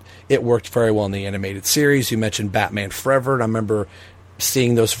well. It worked very well in the animated series. You mentioned Batman Forever, and I remember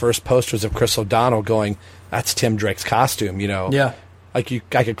seeing those first posters of Chris O'Donnell going, that's Tim Drake's costume, you know. Yeah. Like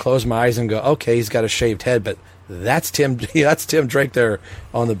I could close my eyes and go, okay, he's got a shaved head, but that's Tim Drake there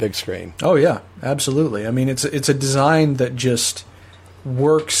on the big screen. Oh yeah, absolutely. I mean, it's a design that just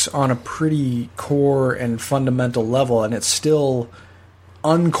works on a pretty core and fundamental level, and it's still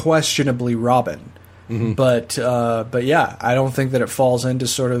unquestionably Robin. Mm-hmm. But yeah, I don't think that it falls into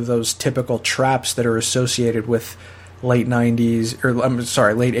sort of those typical traps that are associated with late 90s, or I'm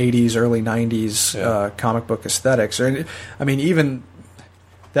sorry, late 80s, early 90s comic book aesthetics. Or, I mean, even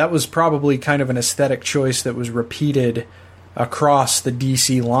that was probably kind of an aesthetic choice that was repeated across the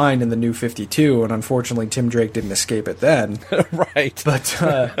DC line in the New 52, and unfortunately Tim Drake didn't escape it then. Right.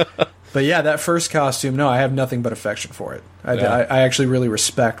 But yeah, that first costume, no, I have nothing but affection for it. I actually really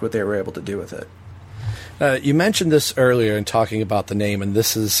respect what they were able to do with it. You mentioned this earlier in talking about the name, and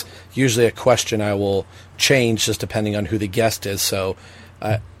this is usually a question I will change just depending on who the guest is, so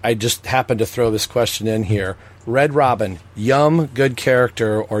I just happened to throw this question in here. Red Robin, yum, good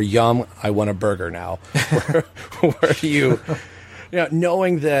character, or yum, I want a burger now? Where do you know,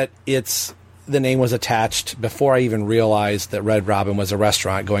 knowing that the name was attached before I even realized that Red Robin was a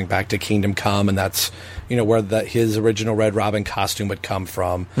restaurant, going back to Kingdom Come, and that's, you know, where his original Red Robin costume would come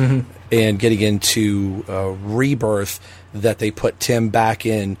from, and getting into Rebirth, that they put Tim back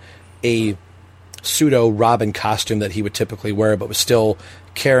in a pseudo Robin costume that he would typically wear, but was still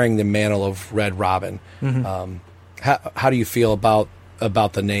carrying the mantle of Red Robin. How do you feel about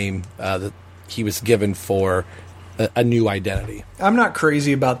the name that he was given for a new identity? I'm not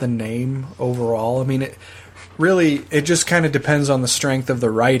crazy about the name overall. I mean, it just kind of depends on the strength of the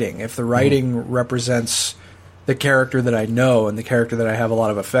writing. If the writing represents the character that I know and the character that I have a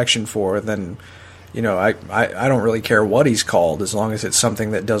lot of affection for, then, you know, I don't really care what he's called as long as it's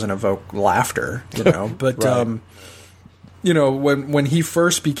something that doesn't evoke laughter, you know. But right. You know, when he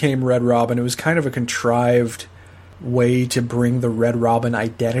first became Red Robin, it was kind of a contrived way to bring the Red Robin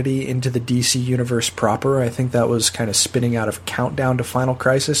identity into the DC universe proper. I think that was kind of spinning out of Countdown to Final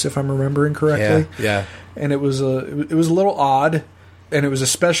Crisis, if I'm remembering correctly. Yeah. And it was a little odd, and it was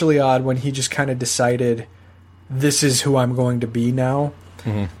especially odd when he just kind of decided, this is who I'm going to be now.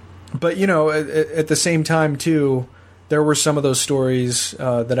 But, you know, at the same time, too, there were some of those stories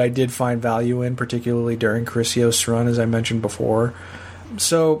that I did find value in, particularly during Chris Yost's run, as I mentioned before.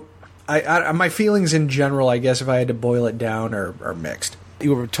 So my feelings in general, I guess, if I had to boil it down, are mixed.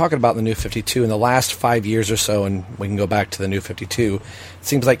 You were talking about the New 52. In the last 5 years or so, and we can go back to the New 52, it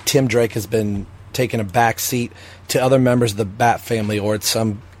seems like Tim Drake has been taking a back seat to other members of the Bat family, or in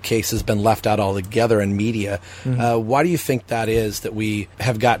some cases been left out altogether in media. Why do you think that is, that we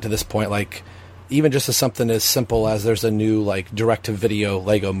have got to this point? Like, even just as something as simple as there's a new, like, direct-to-video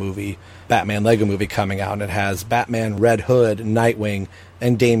Lego movie, Batman Lego movie coming out, and it has Batman, Red Hood, Nightwing,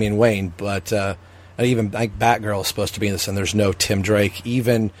 and Damian Wayne, but and even, like, Batgirl is supposed to be in this, and there's no Tim Drake.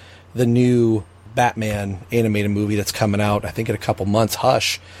 Even the new Batman animated movie that's coming out, I think in a couple months,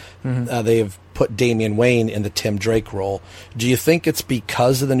 Hush, they have put Damian Wayne in the Tim Drake role. Do you think it's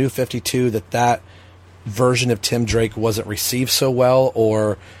because of the New 52 that version of Tim Drake wasn't received so well,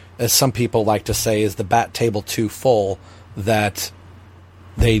 or, as some people like to say, is the bat table too full that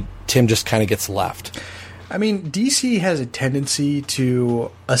Tim just kind of gets left? I mean, DC has a tendency to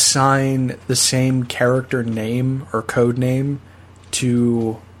assign the same character name or code name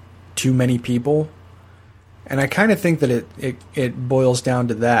to too many people, and I kind of think that it boils down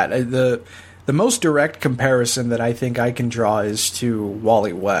to that. The most direct comparison that I think I can draw is to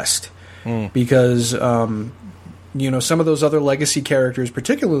Wally West, because you know, some of those other legacy characters,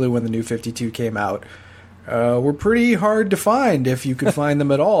 particularly when the New 52 came out, were pretty hard to find, if you could find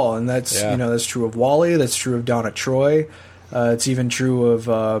them at all. And that's you know, that's true of Wally, that's true of Donna Troy, it's even true of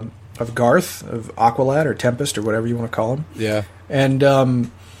Garth, of Aqualad or Tempest or whatever you want to call him. Yeah. And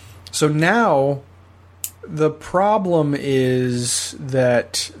so now the problem is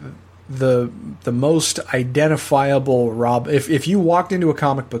that the most identifiable if you walked into a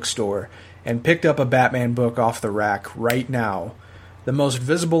comic book store and picked up a Batman book off the rack right now, the most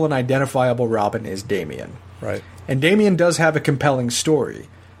visible and identifiable Robin is Damian. Right. And Damian does have a compelling story.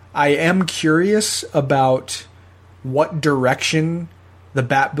 I am curious about what direction the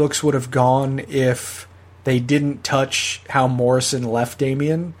Bat books would have gone if they didn't touch how Morrison left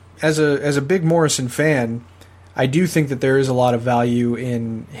Damian. As a big Morrison fan, I do think that there is a lot of value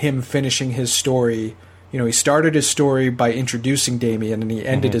in him finishing his story. You know, he started his story by introducing Damian, and he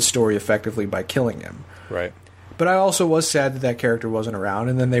ended his story effectively by killing him. Right. But I also was sad that character wasn't around,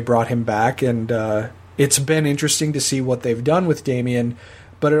 and then they brought him back, and it's been interesting to see what they've done with Damian,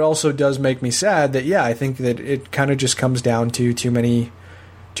 but it also does make me sad that, I think that it kind of just comes down to too many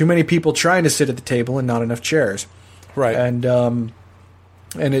people trying to sit at the table and not enough chairs. Right. And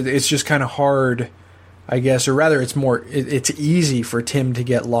it's just kind of hard, I guess, or rather it's easy for Tim to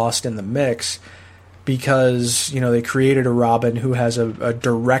get lost in the mix because, they created a Robin who has a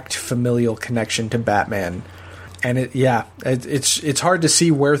direct familial connection to Batman. And it's hard to see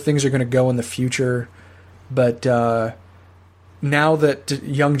where things are going to go in the future. But now that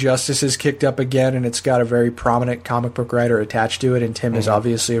Young Justice is kicked up again and it's got a very prominent comic book writer attached to it, and Tim is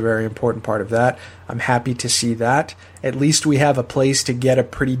obviously a very important part of that, I'm happy to see that. At least we have a place to get a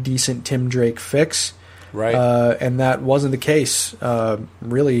pretty decent Tim Drake fix. Right. And that wasn't the case,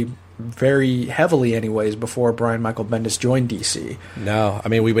 really, very heavily anyways, before Brian Michael Bendis joined DC. No, I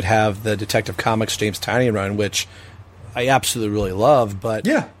mean, we would have the Detective Comics James Tynion run, which I absolutely really love, but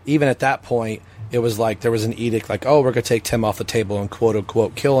even at that point, it was like there was an edict like, oh, we're going to take Tim off the table and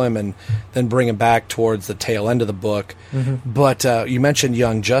quote-unquote kill him and then bring him back towards the tail end of the book. But you mentioned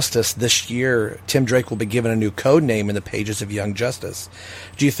Young Justice. This year, Tim Drake will be given a new code name in the pages of Young Justice.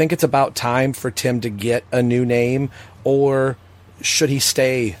 Do you think it's about time for Tim to get a new name, or should he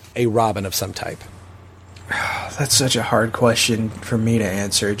stay a Robin of some type? That's such a hard question for me to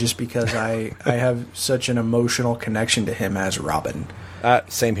answer, just because I have such an emotional connection to him as Robin.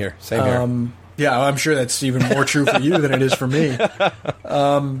 Same here. Same here. Yeah, I'm sure that's even more true for you than it is for me.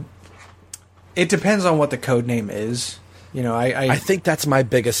 It depends on what the code name is. I think that's my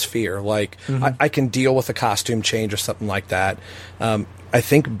biggest fear. Like, I can deal with a costume change or something like that. I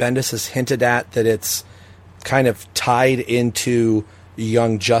think Bendis has hinted at that it's kind of tied into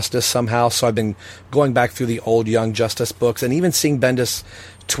Young Justice somehow. So I've been going back through the old Young Justice books and even seeing Bendis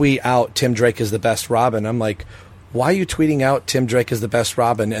tweet out Tim Drake is the best Robin. I'm like, why are you tweeting out Tim Drake is the best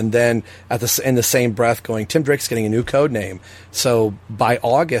Robin and then in the same breath going, Tim Drake's getting a new code name? So by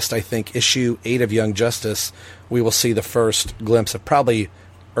August, I think, issue 8 of Young Justice, we will see the first glimpse of, probably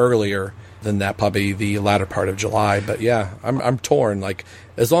earlier than that, probably the latter part of July. But yeah, I'm torn. Like,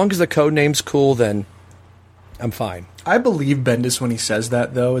 as long as the code name's cool, then I'm fine. I believe Bendis when he says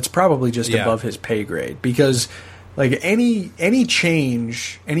that, though. It's probably just above his pay grade, because like any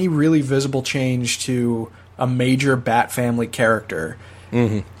change, any really visible change to a major Bat family character,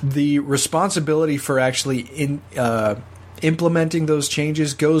 the responsibility for actually implementing those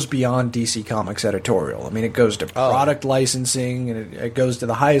changes goes beyond DC Comics editorial. I mean, it goes to product licensing, and it goes to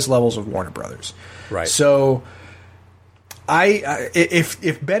the highest levels of Warner Brothers. Right. So,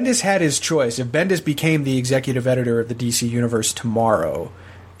 if Bendis had his choice, if Bendis became the executive editor of the DC Universe tomorrow,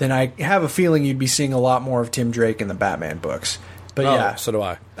 then I have a feeling you'd be seeing a lot more of Tim Drake in the Batman books. But so do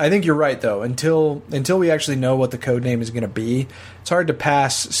I. I think you're right, though. Until we actually know what the code name is going to be, it's hard to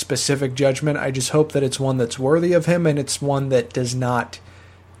pass specific judgment. I just hope that it's one that's worthy of him, and it's one that does not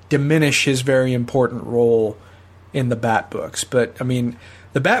diminish his very important role in the Bat books. But, I mean,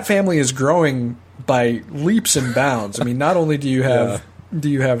 the Bat family is growing by leaps and bounds. I mean, not only do you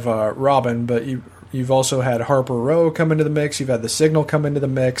have Robin, but you've also had Harper Row come into the mix. You've had the Signal come into the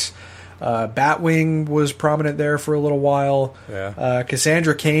mix. Batwing was prominent there for a little while. Yeah.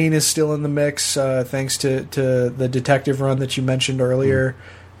 Cassandra Cain is still in the mix, thanks to the detective run that you mentioned earlier.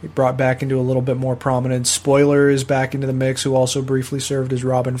 He brought back into a little bit more prominence. Spoiler is back into the mix, who also briefly served as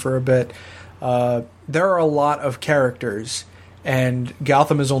Robin for a bit. There are a lot of characters, and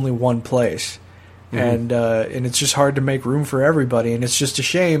Gotham is only one place. And it's just hard to make room for everybody, and it's just a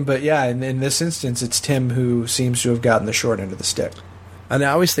shame. But yeah, in this instance, it's Tim who seems to have gotten the short end of the stick. And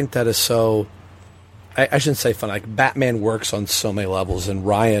I always think that is so, I shouldn't say fun, like Batman works on so many levels, and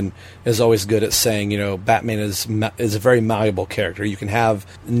Ryan is always good at saying, Batman is a very malleable character. You can have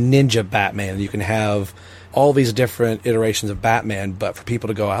Ninja Batman, you can have all these different iterations of Batman, but for people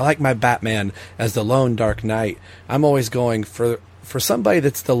to go, I like my Batman as the lone Dark Knight, I'm always going, for somebody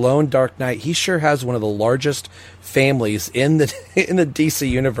that's the lone Dark Knight, he sure has one of the largest families in the DC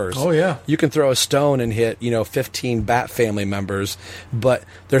universe. Oh yeah, you can throw a stone and hit 15 Bat family members, but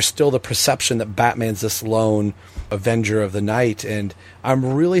there's still the perception that Batman's this lone Avenger of the Night, and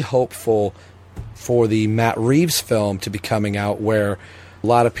I'm really hopeful for the Matt Reeves film to be coming out, where a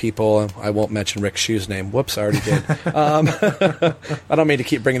lot of people, I won't mention Rick Shue's name. Whoops, I already did. I don't mean to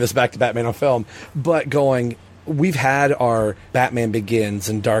keep bringing this back to Batman on film, but going, we've had our Batman Begins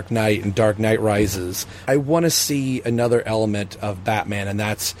and Dark Knight Rises. I want to see another element of Batman, and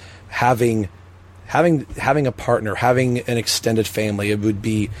that's having a partner, having an extended family. It would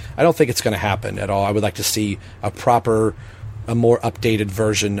be, I don't think it's going to happen at all. I would like to see a more updated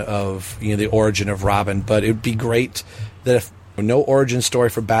version of the origin of Robin, but it would be great that if no origin story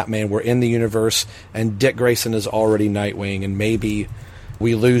for Batman, we're in the universe and Dick Grayson is already Nightwing, and maybe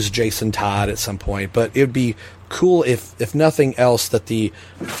we lose Jason Todd at some point, but it would be cool if nothing else that the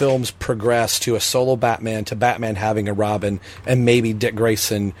films progress to a solo Batman, to Batman having a Robin, and maybe Dick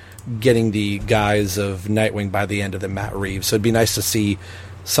Grayson getting the guise of Nightwing by the end of the Matt Reeves. So it'd be nice to see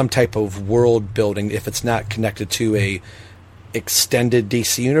some type of world building if it's not connected to a extended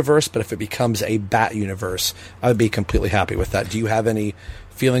DC universe, but if it becomes a Bat universe, I would be completely happy with that. Do you have any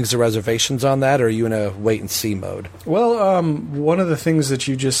feelings or reservations on that, or are you in a wait-and-see mode? Well, one of the things that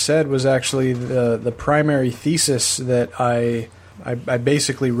you just said was actually the primary thesis that I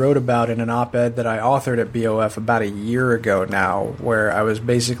basically wrote about in an op-ed that I authored at BOF about a year ago now, where I was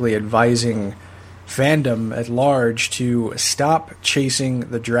basically advising fandom at large to stop chasing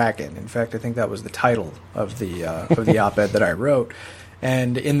the dragon. In fact, I think that was the title of the op-ed that I wrote.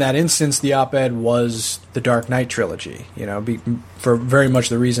 And in that instance, the op-ed was the Dark Knight trilogy. For very much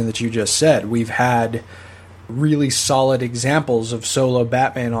the reason that you just said. We've had really solid examples of solo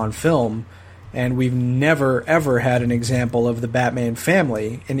Batman on film, and we've never, ever had an example of the Batman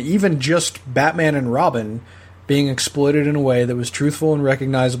family, and even just Batman and Robin being exploited in a way that was truthful and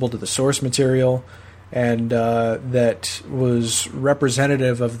recognizable to the source material, and that was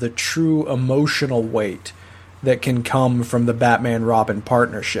representative of the true emotional weight that can come from the Batman-Robin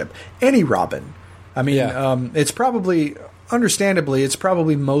partnership. Any Robin. I mean, it's probably, understandably, it's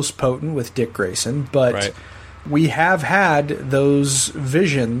probably most potent with Dick Grayson, but we have had those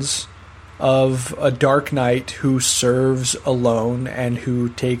visions of a Dark Knight who serves alone and who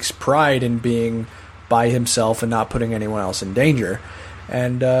takes pride in being by himself and not putting anyone else in danger.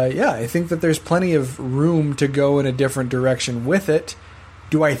 And, I think that there's plenty of room to go in a different direction with it.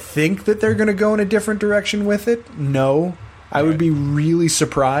 Do I think that they're going to go in a different direction with it? No. I would be really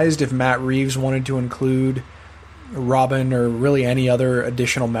surprised if Matt Reeves wanted to include Robin or really any other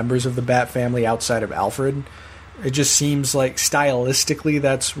additional members of the Bat family outside of Alfred. It just seems like stylistically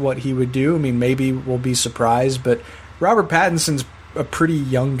that's what he would do. I mean, maybe we'll be surprised, but Robert Pattinson's a pretty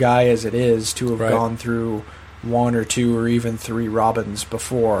young guy as it is to have gone through one or two or even three Robins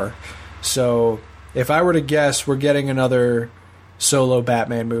before. So if I were to guess, we're getting another solo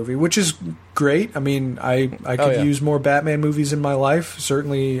Batman movie, which is great. I mean, I could use more Batman movies in my life.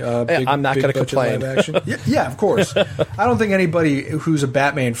 Certainly, I'm not going to complain. Live action. yeah, of course. I don't think anybody who's a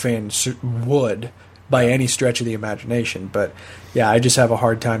Batman fan would, by any stretch of the imagination. But yeah, I just have a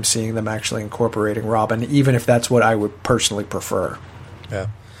hard time seeing them actually incorporating Robin, even if that's what I would personally prefer. Yeah.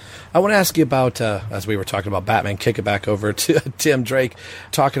 I want to ask you about, as we were talking about Batman, kick it back over to Tim Drake,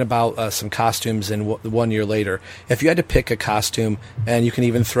 talking about some costumes in 1 year later. If you had to pick a costume, and you can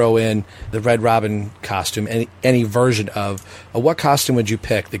even throw in the Red Robin costume, any version of, what costume would you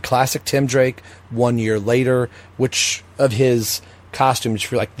pick? The classic Tim Drake, 1 year later? Which of his costumes you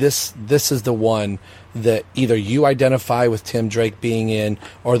feel like this is the one that either you identify with Tim Drake being in,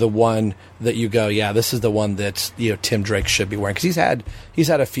 or the one that you go, yeah, this is the one that Tim Drake should be wearing? Because he's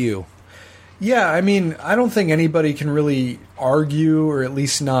had a few. Yeah, I mean, I don't think anybody can really argue, or at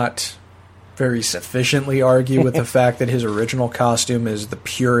least not very sufficiently argue, with the fact that his original costume is the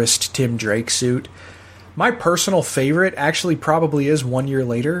purest Tim Drake suit. My personal favorite actually probably is 1 year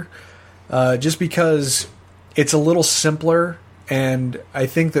later, just because it's a little simpler. And I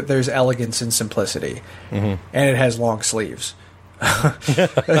think that there's elegance in simplicity. Mm-hmm. And it has long sleeves. I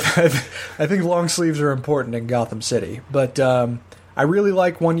think long sleeves are important in Gotham City. But I really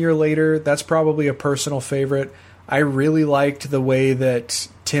like 1 year later. That's probably a personal favorite. I really liked the way that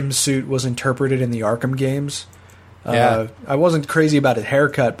Tim's suit was interpreted in the Arkham games. I wasn't crazy about his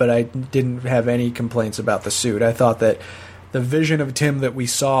haircut, but I didn't have any complaints about the suit. I thought that the vision of Tim that we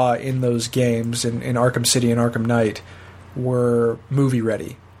saw in those games, in Arkham City and Arkham Knight, were movie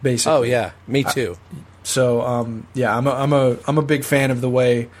ready, basically. Oh yeah, me too. I'm a big fan of the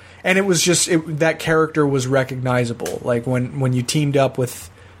way, and it was just that character was recognizable. Like when you teamed up with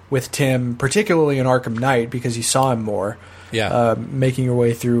Tim, particularly in Arkham Knight, because you saw him more. Yeah, making your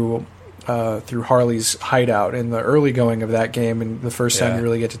way through Harley's hideout in the early going of that game, and the first time you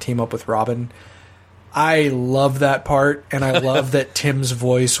really get to team up with Robin. I love that part, and I love that Tim's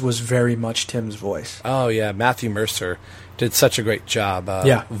voice was very much Tim's voice. Oh, yeah. Matthew Mercer did such a great job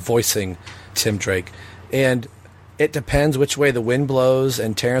voicing Tim Drake. And it depends which way the wind blows,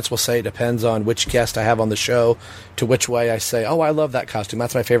 and Terrence will say it depends on which guest I have on the show, to which way I say, oh, I love that costume.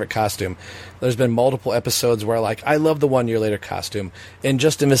 That's my favorite costume. There's been multiple episodes where, like, I love the 1 Year Later costume. And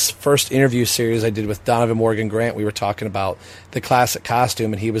just in this first interview series I did with Donovan Morgan Grant, we were talking about the classic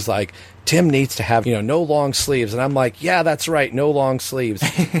costume, and he was like, Tim needs to have, no long sleeves. And I'm like, yeah, that's right, no long sleeves.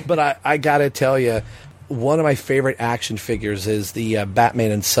 But I got to tell you, one of my favorite action figures is the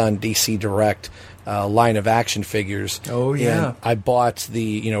Batman and Son DC Direct line of action figures. Oh, yeah. And I bought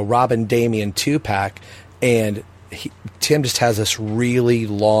the, Robin Damian 2-pack, and Tim just has this really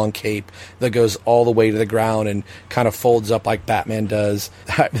long cape that goes all the way to the ground and kind of folds up like Batman does.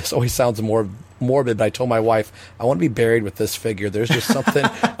 This always sounds more morbid, but I told my wife, I want to be buried with this figure. There's just something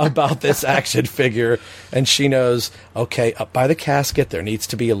about this action figure. And she knows, okay, up by the casket, there needs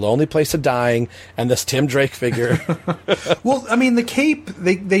to be a lonely place of dying, and this Tim Drake figure. Well, I mean, the cape,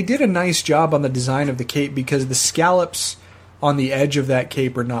 they did a nice job on the design of the cape, because the scallops on the edge of that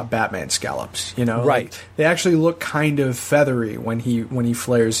cape are not Batman scallops, Right. Like, they actually look kind of feathery when he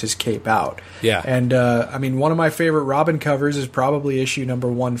flares his cape out. Yeah. And I mean, one of my favorite Robin covers is probably issue number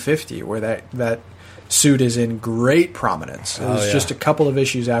 150, where that suit is in great prominence. It was just a couple of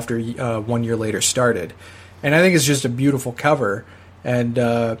issues after 1 Year Later started, and I think it's just a beautiful cover.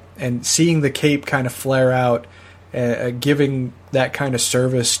 And seeing the cape kind of flare out, giving that kind of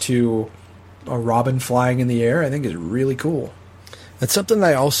service to a Robin flying in the air, I think is really cool. That's something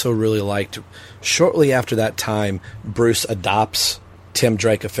I also really liked. Shortly after that time, Bruce adopts Tim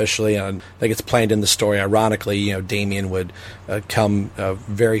Drake officially, and I think it's planned in the story. Ironically, Damian would come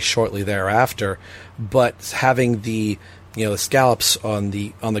very shortly thereafter. But having the the scallops on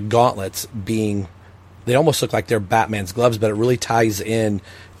the gauntlets being, they almost look like they're Batman's gloves, but it really ties in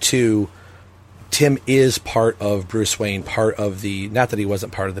to Tim is part of Bruce Wayne, part of the, not that he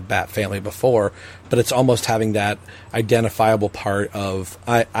wasn't part of the Bat family before, but it's almost having that identifiable part of,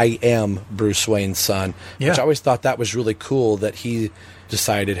 I am Bruce Wayne's son, which I always thought that was really cool, that he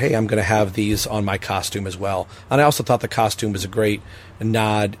decided, hey, I'm going to have these on my costume as well. And I also thought the costume was a great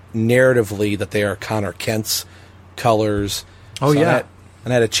nod narratively that they are Connor Kent's colors. Oh, so yeah. I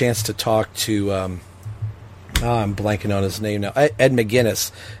had a chance to talk to... I'm blanking on his name now. Ed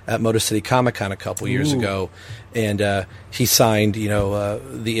McGuinness at Motor City Comic Con a couple years ago, and he signed,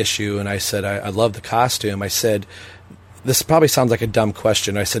 the issue. And I said, I love the costume. I said, this probably sounds like a dumb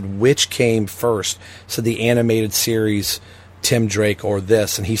question. I said, which came first? So the animated series, Tim Drake, or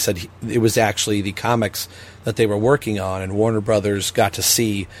this? And he said it was actually the comics that they were working on, and Warner Brothers got to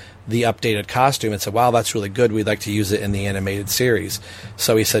see the updated costume and said, wow, that's really good. We'd like to use it in the animated series.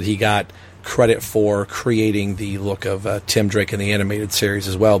 So he said he got credit for creating the look of Tim Drake in the animated series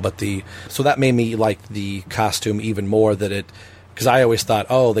as well. But so that made me like the costume even more, because I always thought,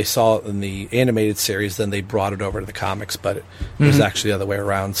 oh, they saw it in the animated series, then they brought it over to the comics, but it was actually the other way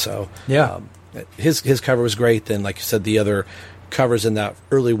around. So yeah, his cover was great. Then, like you said, the other covers in that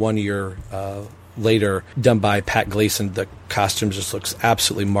early 1 year later, done by Pat Gleason, the costume just looks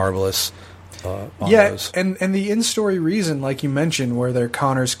absolutely marvelous. Those. And the in-story reason, like you mentioned, where they're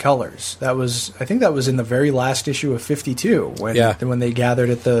Connor's colors. I think that was in the very last issue of 52 when they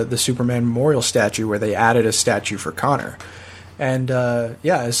gathered at the Superman Memorial statue, where they added a statue for Connor. And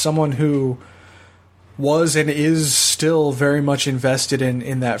as someone who was and is still very much invested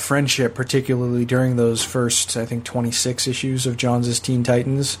in that friendship, particularly during those first, I think, 26 issues of Johns' Teen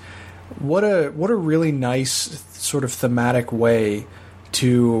Titans, what a really nice sort of thematic way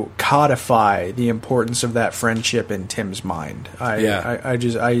to codify the importance of that friendship in Tim's mind.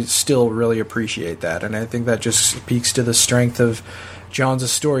 I still really appreciate that, and I think that just speaks to the strength of Johns'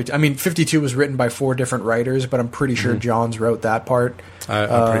 story. I mean, 52 was written by 4 different writers, but I'm pretty sure Johns wrote that part.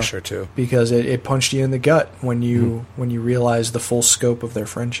 I'm pretty sure too, because it punched you in the gut when you realize the full scope of their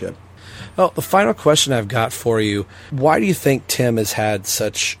friendship. Well, the final question I've got for you: why do you think Tim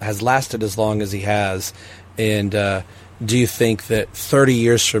has lasted as long as he has, and do you think that 30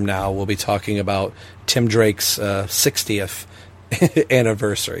 years from now we'll be talking about Tim Drake's 60th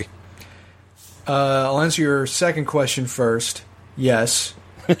anniversary? I'll answer your second question first. Yes.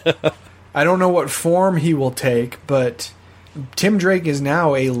 I don't know what form he will take, but Tim Drake is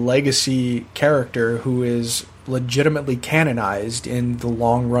now a legacy character who is legitimately canonized in the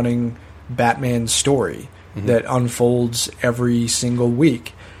long-running Batman story that unfolds every single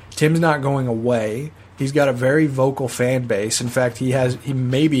week. Tim's not going away. He's got a very vocal fan base. In fact, he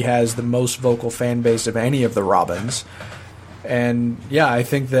maybe has the most vocal fan base of any of the Robins. And yeah, I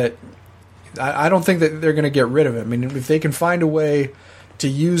think that I don't think that they're going to get rid of him. I mean, if they can find a way to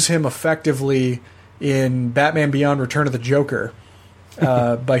use him effectively in Batman Beyond: Return of the Joker,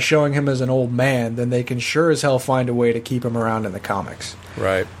 by showing him as an old man, then they can sure as hell find a way to keep him around in the comics.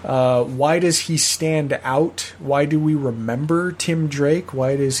 Right. Why does he stand out? Why do we remember Tim Drake?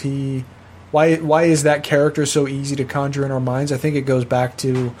 Why is that character so easy to conjure in our minds? I think it goes back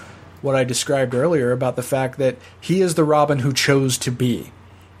to what I described earlier about the fact that he is the Robin who chose to be.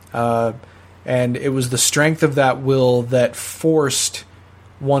 And it was the strength of that will that forced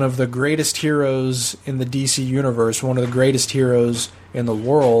one of the greatest heroes in the DC universe, one of the greatest heroes in the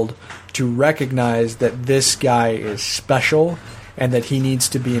world, to recognize that this guy is special and that he needs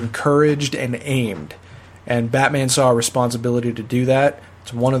to be encouraged and aimed. And Batman saw a responsibility to do that.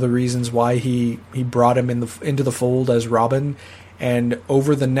 It's one of the reasons why he brought him into the fold as Robin. And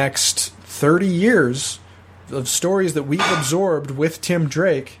over the next 30 years of stories that we've absorbed with Tim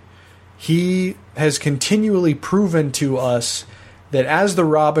Drake, he has continually proven to us that as the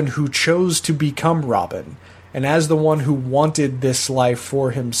Robin who chose to become Robin, and as the one who wanted this life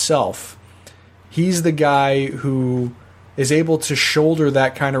for himself, he's the guy who is able to shoulder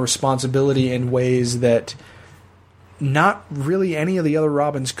that kind of responsibility in ways that not really any of the other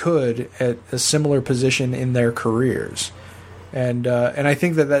Robins could at a similar position in their careers. And I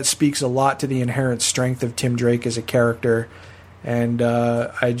think that speaks a lot to the inherent strength of Tim Drake as a character. And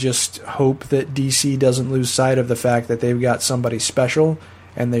I just hope that DC doesn't lose sight of the fact that they've got somebody special,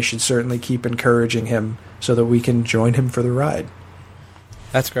 and they should certainly keep encouraging him so that we can join him for the ride.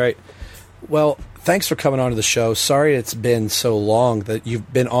 That's great. Well, thanks for coming on to the show. Sorry it's been so long that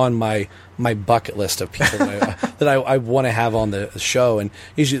you've been on my bucket list of people that I want to have on the show. And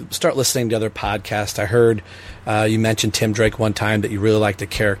you should start listening to other podcasts. I heard you mentioned Tim Drake one time, that you really liked the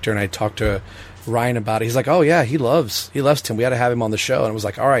character, and I talked to Ryan about it. He's like, oh yeah, he loves Tim. We had to have him on the show. And I was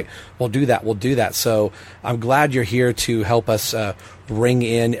like, all right, we'll do that. So I'm glad you're here to help us ring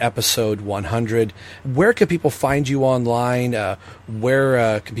in episode 100. Where can people find you online?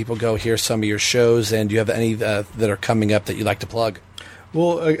 Where can people go hear some of your shows? And do you have any that are coming up that you'd like to plug?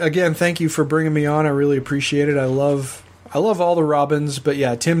 Well, again, thank you for bringing me on. I really appreciate it. I love all the Robins, but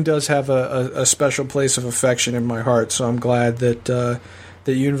yeah, Tim does have a special place of affection in my heart. So I'm glad that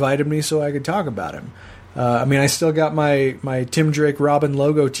you invited me so I could talk about him. I still got my Tim Drake Robin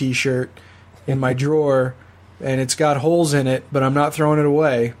logo T-shirt in my drawer, and it's got holes in it, but I'm not throwing it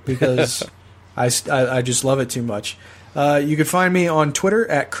away because I just love it too much. You can find me on Twitter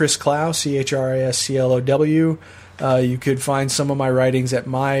at Chris Clow, ChrisClow. You could find some of my writings at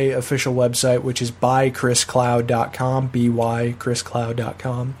my official website, which is bychrisclow.com,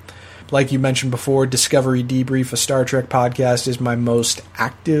 bychrisclow.com. Like you mentioned before, Discovery Debrief, a Star Trek podcast, is my most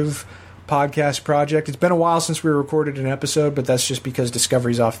active podcast project. It's been a while since we recorded an episode, but that's just because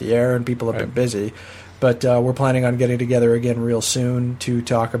Discovery's off the air and people have been busy. But we're planning on getting together again real soon to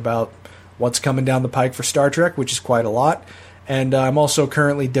talk about what's coming down the pike for Star Trek, which is quite a lot. And I'm also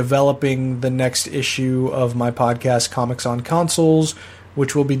currently developing the next issue of my podcast, Comics on Consoles,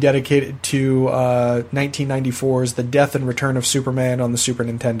 which will be dedicated to 1994's The Death and Return of Superman on the Super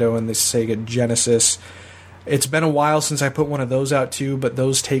Nintendo and the Sega Genesis. It's been a while since I put one of those out too, but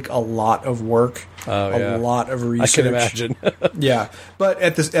those take a lot of work, a lot of research. I can imagine. Yeah, but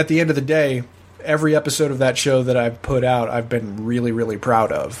at the end of the day, every episode of that show that I've put out, I've been really, really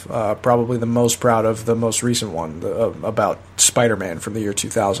proud of. Probably the most proud of the most recent one about Spider-Man from the year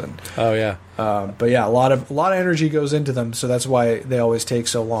 2000. Oh yeah. But yeah, a lot of energy goes into them, so that's why they always take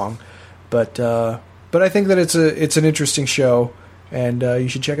so long. But I think that it's an interesting show, and you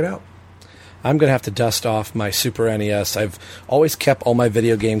should check it out. I'm going to have to dust off my Super NES. I've always kept all my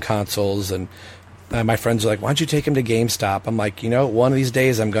video game consoles, and my friends are like, why don't you take him to GameStop? I'm like, one of these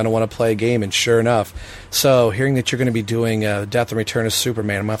days I'm going to want to play a game, and sure enough. So hearing that you're going to be doing Death and Return of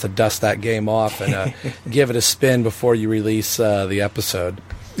Superman, I'm going to have to dust that game off and give it a spin before you release the episode.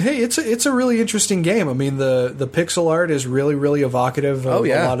 Hey, it's a really interesting game. I mean, the pixel art is really, really evocative of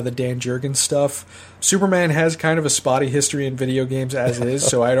a lot of the Dan Jurgens stuff. Superman has kind of a spotty history in video games as is,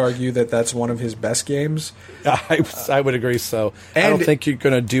 so I'd argue that that's one of his best games. I would agree so. I don't think you're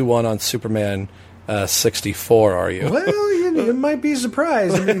going to do one on Superman 64, are you? Well, you might be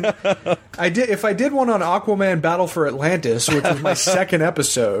surprised. I mean, if I did one on Aquaman Battle for Atlantis, which was my second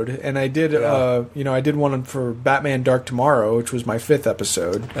episode, and I did I did one for Batman Dark Tomorrow, which was my 5th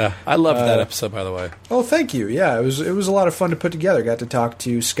episode. I loved that episode, by the way. Oh, thank you. Yeah, it was a lot of fun to put together. Got to talk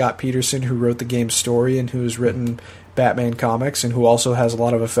to Scott Peterson, who wrote the game's story and who has written Batman comics, and who also has a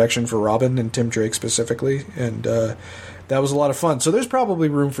lot of affection for Robin and Tim Drake specifically, and that was a lot of fun. So there's probably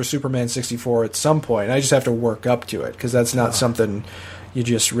room for Superman 64 at some point. I just have to work up to it because that's not something you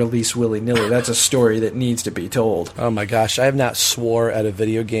just release willy-nilly. That's a story that needs to be told. Oh my gosh, I have not swore at a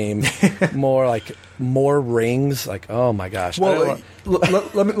video game more rings. Like, oh my gosh. Well,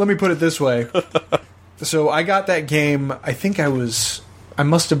 let me put it this way. So I got that game, I think I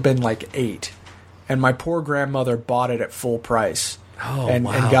must have been like 8. And my poor grandmother bought it at full price. Oh, and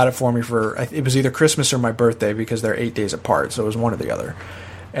wow. got it for me for, it was either Christmas or my birthday because they're 8 days apart. So it was one or the other.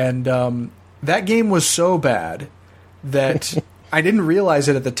 And that game was so bad that I didn't realize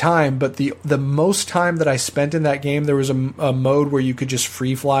it at the time, but the most time that I spent in that game, there was a mode where you could just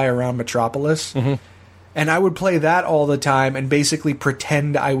free fly around Metropolis. Mm-hmm. And I would play that all the time and basically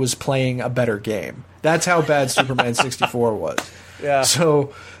pretend I was playing a better game. That's how bad Superman 64 was. Yeah.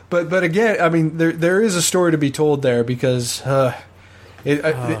 So, but again, I mean, there is a story to be told there because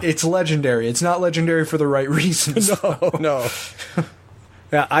it's legendary. It's not legendary for the right reasons. No.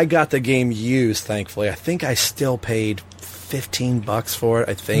 Yeah, I got the game used, thankfully. I think I still paid $15 for it,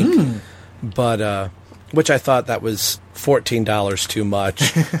 I think. But which I thought that was $14 too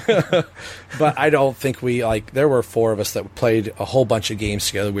much. But I don't think there were 4 of us that played a whole bunch of games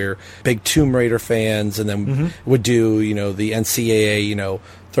together. We were big Tomb Raider fans, and then would do, the NCAA,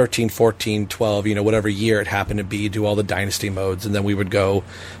 13, 14, 12, whatever year it happened to be, do all the Dynasty modes, and then we would go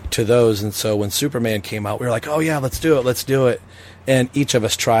to those. And so when Superman came out, we were like, oh yeah, let's do it. And each of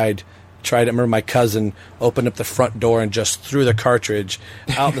us tried it. I remember my cousin opened up the front door and just threw the cartridge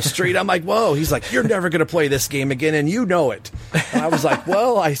out in the street. I'm like, whoa. He's like, you're never going to play this game again, and you know it. And I was like,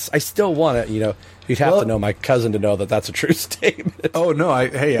 well, I still want it. You'd have to know my cousin to know that that's a true statement. Oh, no, I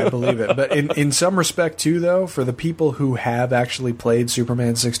believe it. But in some respect, too, though, for the people who have actually played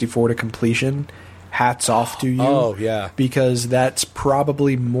Superman 64 to completion, hats off to you. Oh, yeah. Because that's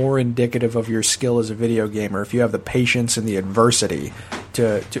probably more indicative of your skill as a video gamer if you have the patience and the adversity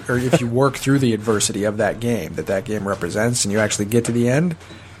or if you work through the adversity of that game represents and you actually get to the end.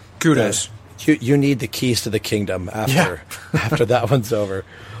 Kudos. You need the keys to the kingdom after that one's over.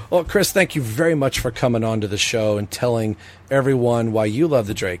 Well, Chris, thank you very much for coming on to the show and telling everyone why you love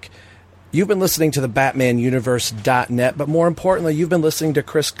the Drake. You've been listening to the BatmanUniverse.net, but more importantly, you've been listening to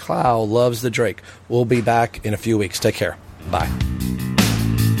Chris Clow Loves the Drake. We'll be back in a few weeks. Take care. Bye.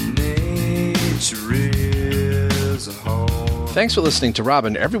 Thanks for listening to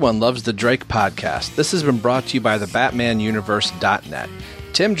Robin, Everyone Loves the Drake podcast. This has been brought to you by the BatmanUniverse.net.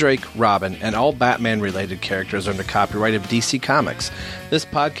 Tim Drake, Robin, and all Batman-related characters are under copyright of DC Comics. This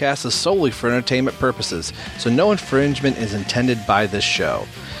podcast is solely for entertainment purposes, so no infringement is intended by this show.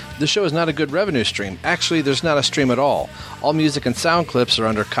 The show is not a good revenue stream. Actually, there's not a stream at all. All music and sound clips are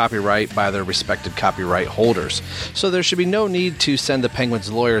under copyright by their respected copyright holders. So there should be no need to send the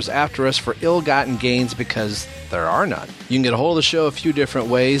Penguins lawyers after us for ill-gotten gains because there are none. You can get a hold of the show a few different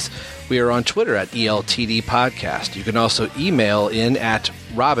ways. We are on Twitter at ELTD Podcast. You can also email in at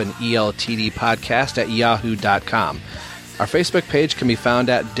robineltdpodcast@yahoo.com. Our Facebook page can be found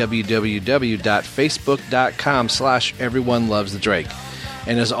at www.facebook.com/everyonelovesthedrake.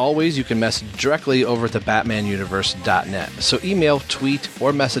 And as always, you can message directly over at the BatmanUniverse.net. So email, tweet,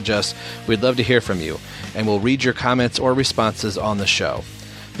 or message us. We'd love to hear from you, and we'll read your comments or responses on the show.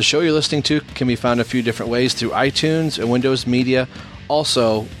 The show you're listening to can be found a few different ways through iTunes and Windows Media,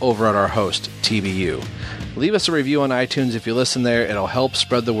 also over at our host, TBU. Leave us a review on iTunes if you listen there. It'll help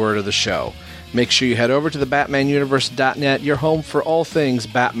spread the word of the show. Make sure you head over to the BatmanUniverse.net, your home for all things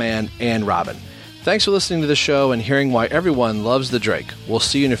Batman and Robin. Thanks for listening to the show and hearing why everyone loves the Drake. We'll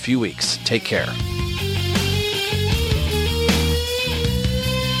see you in a few weeks. Take care.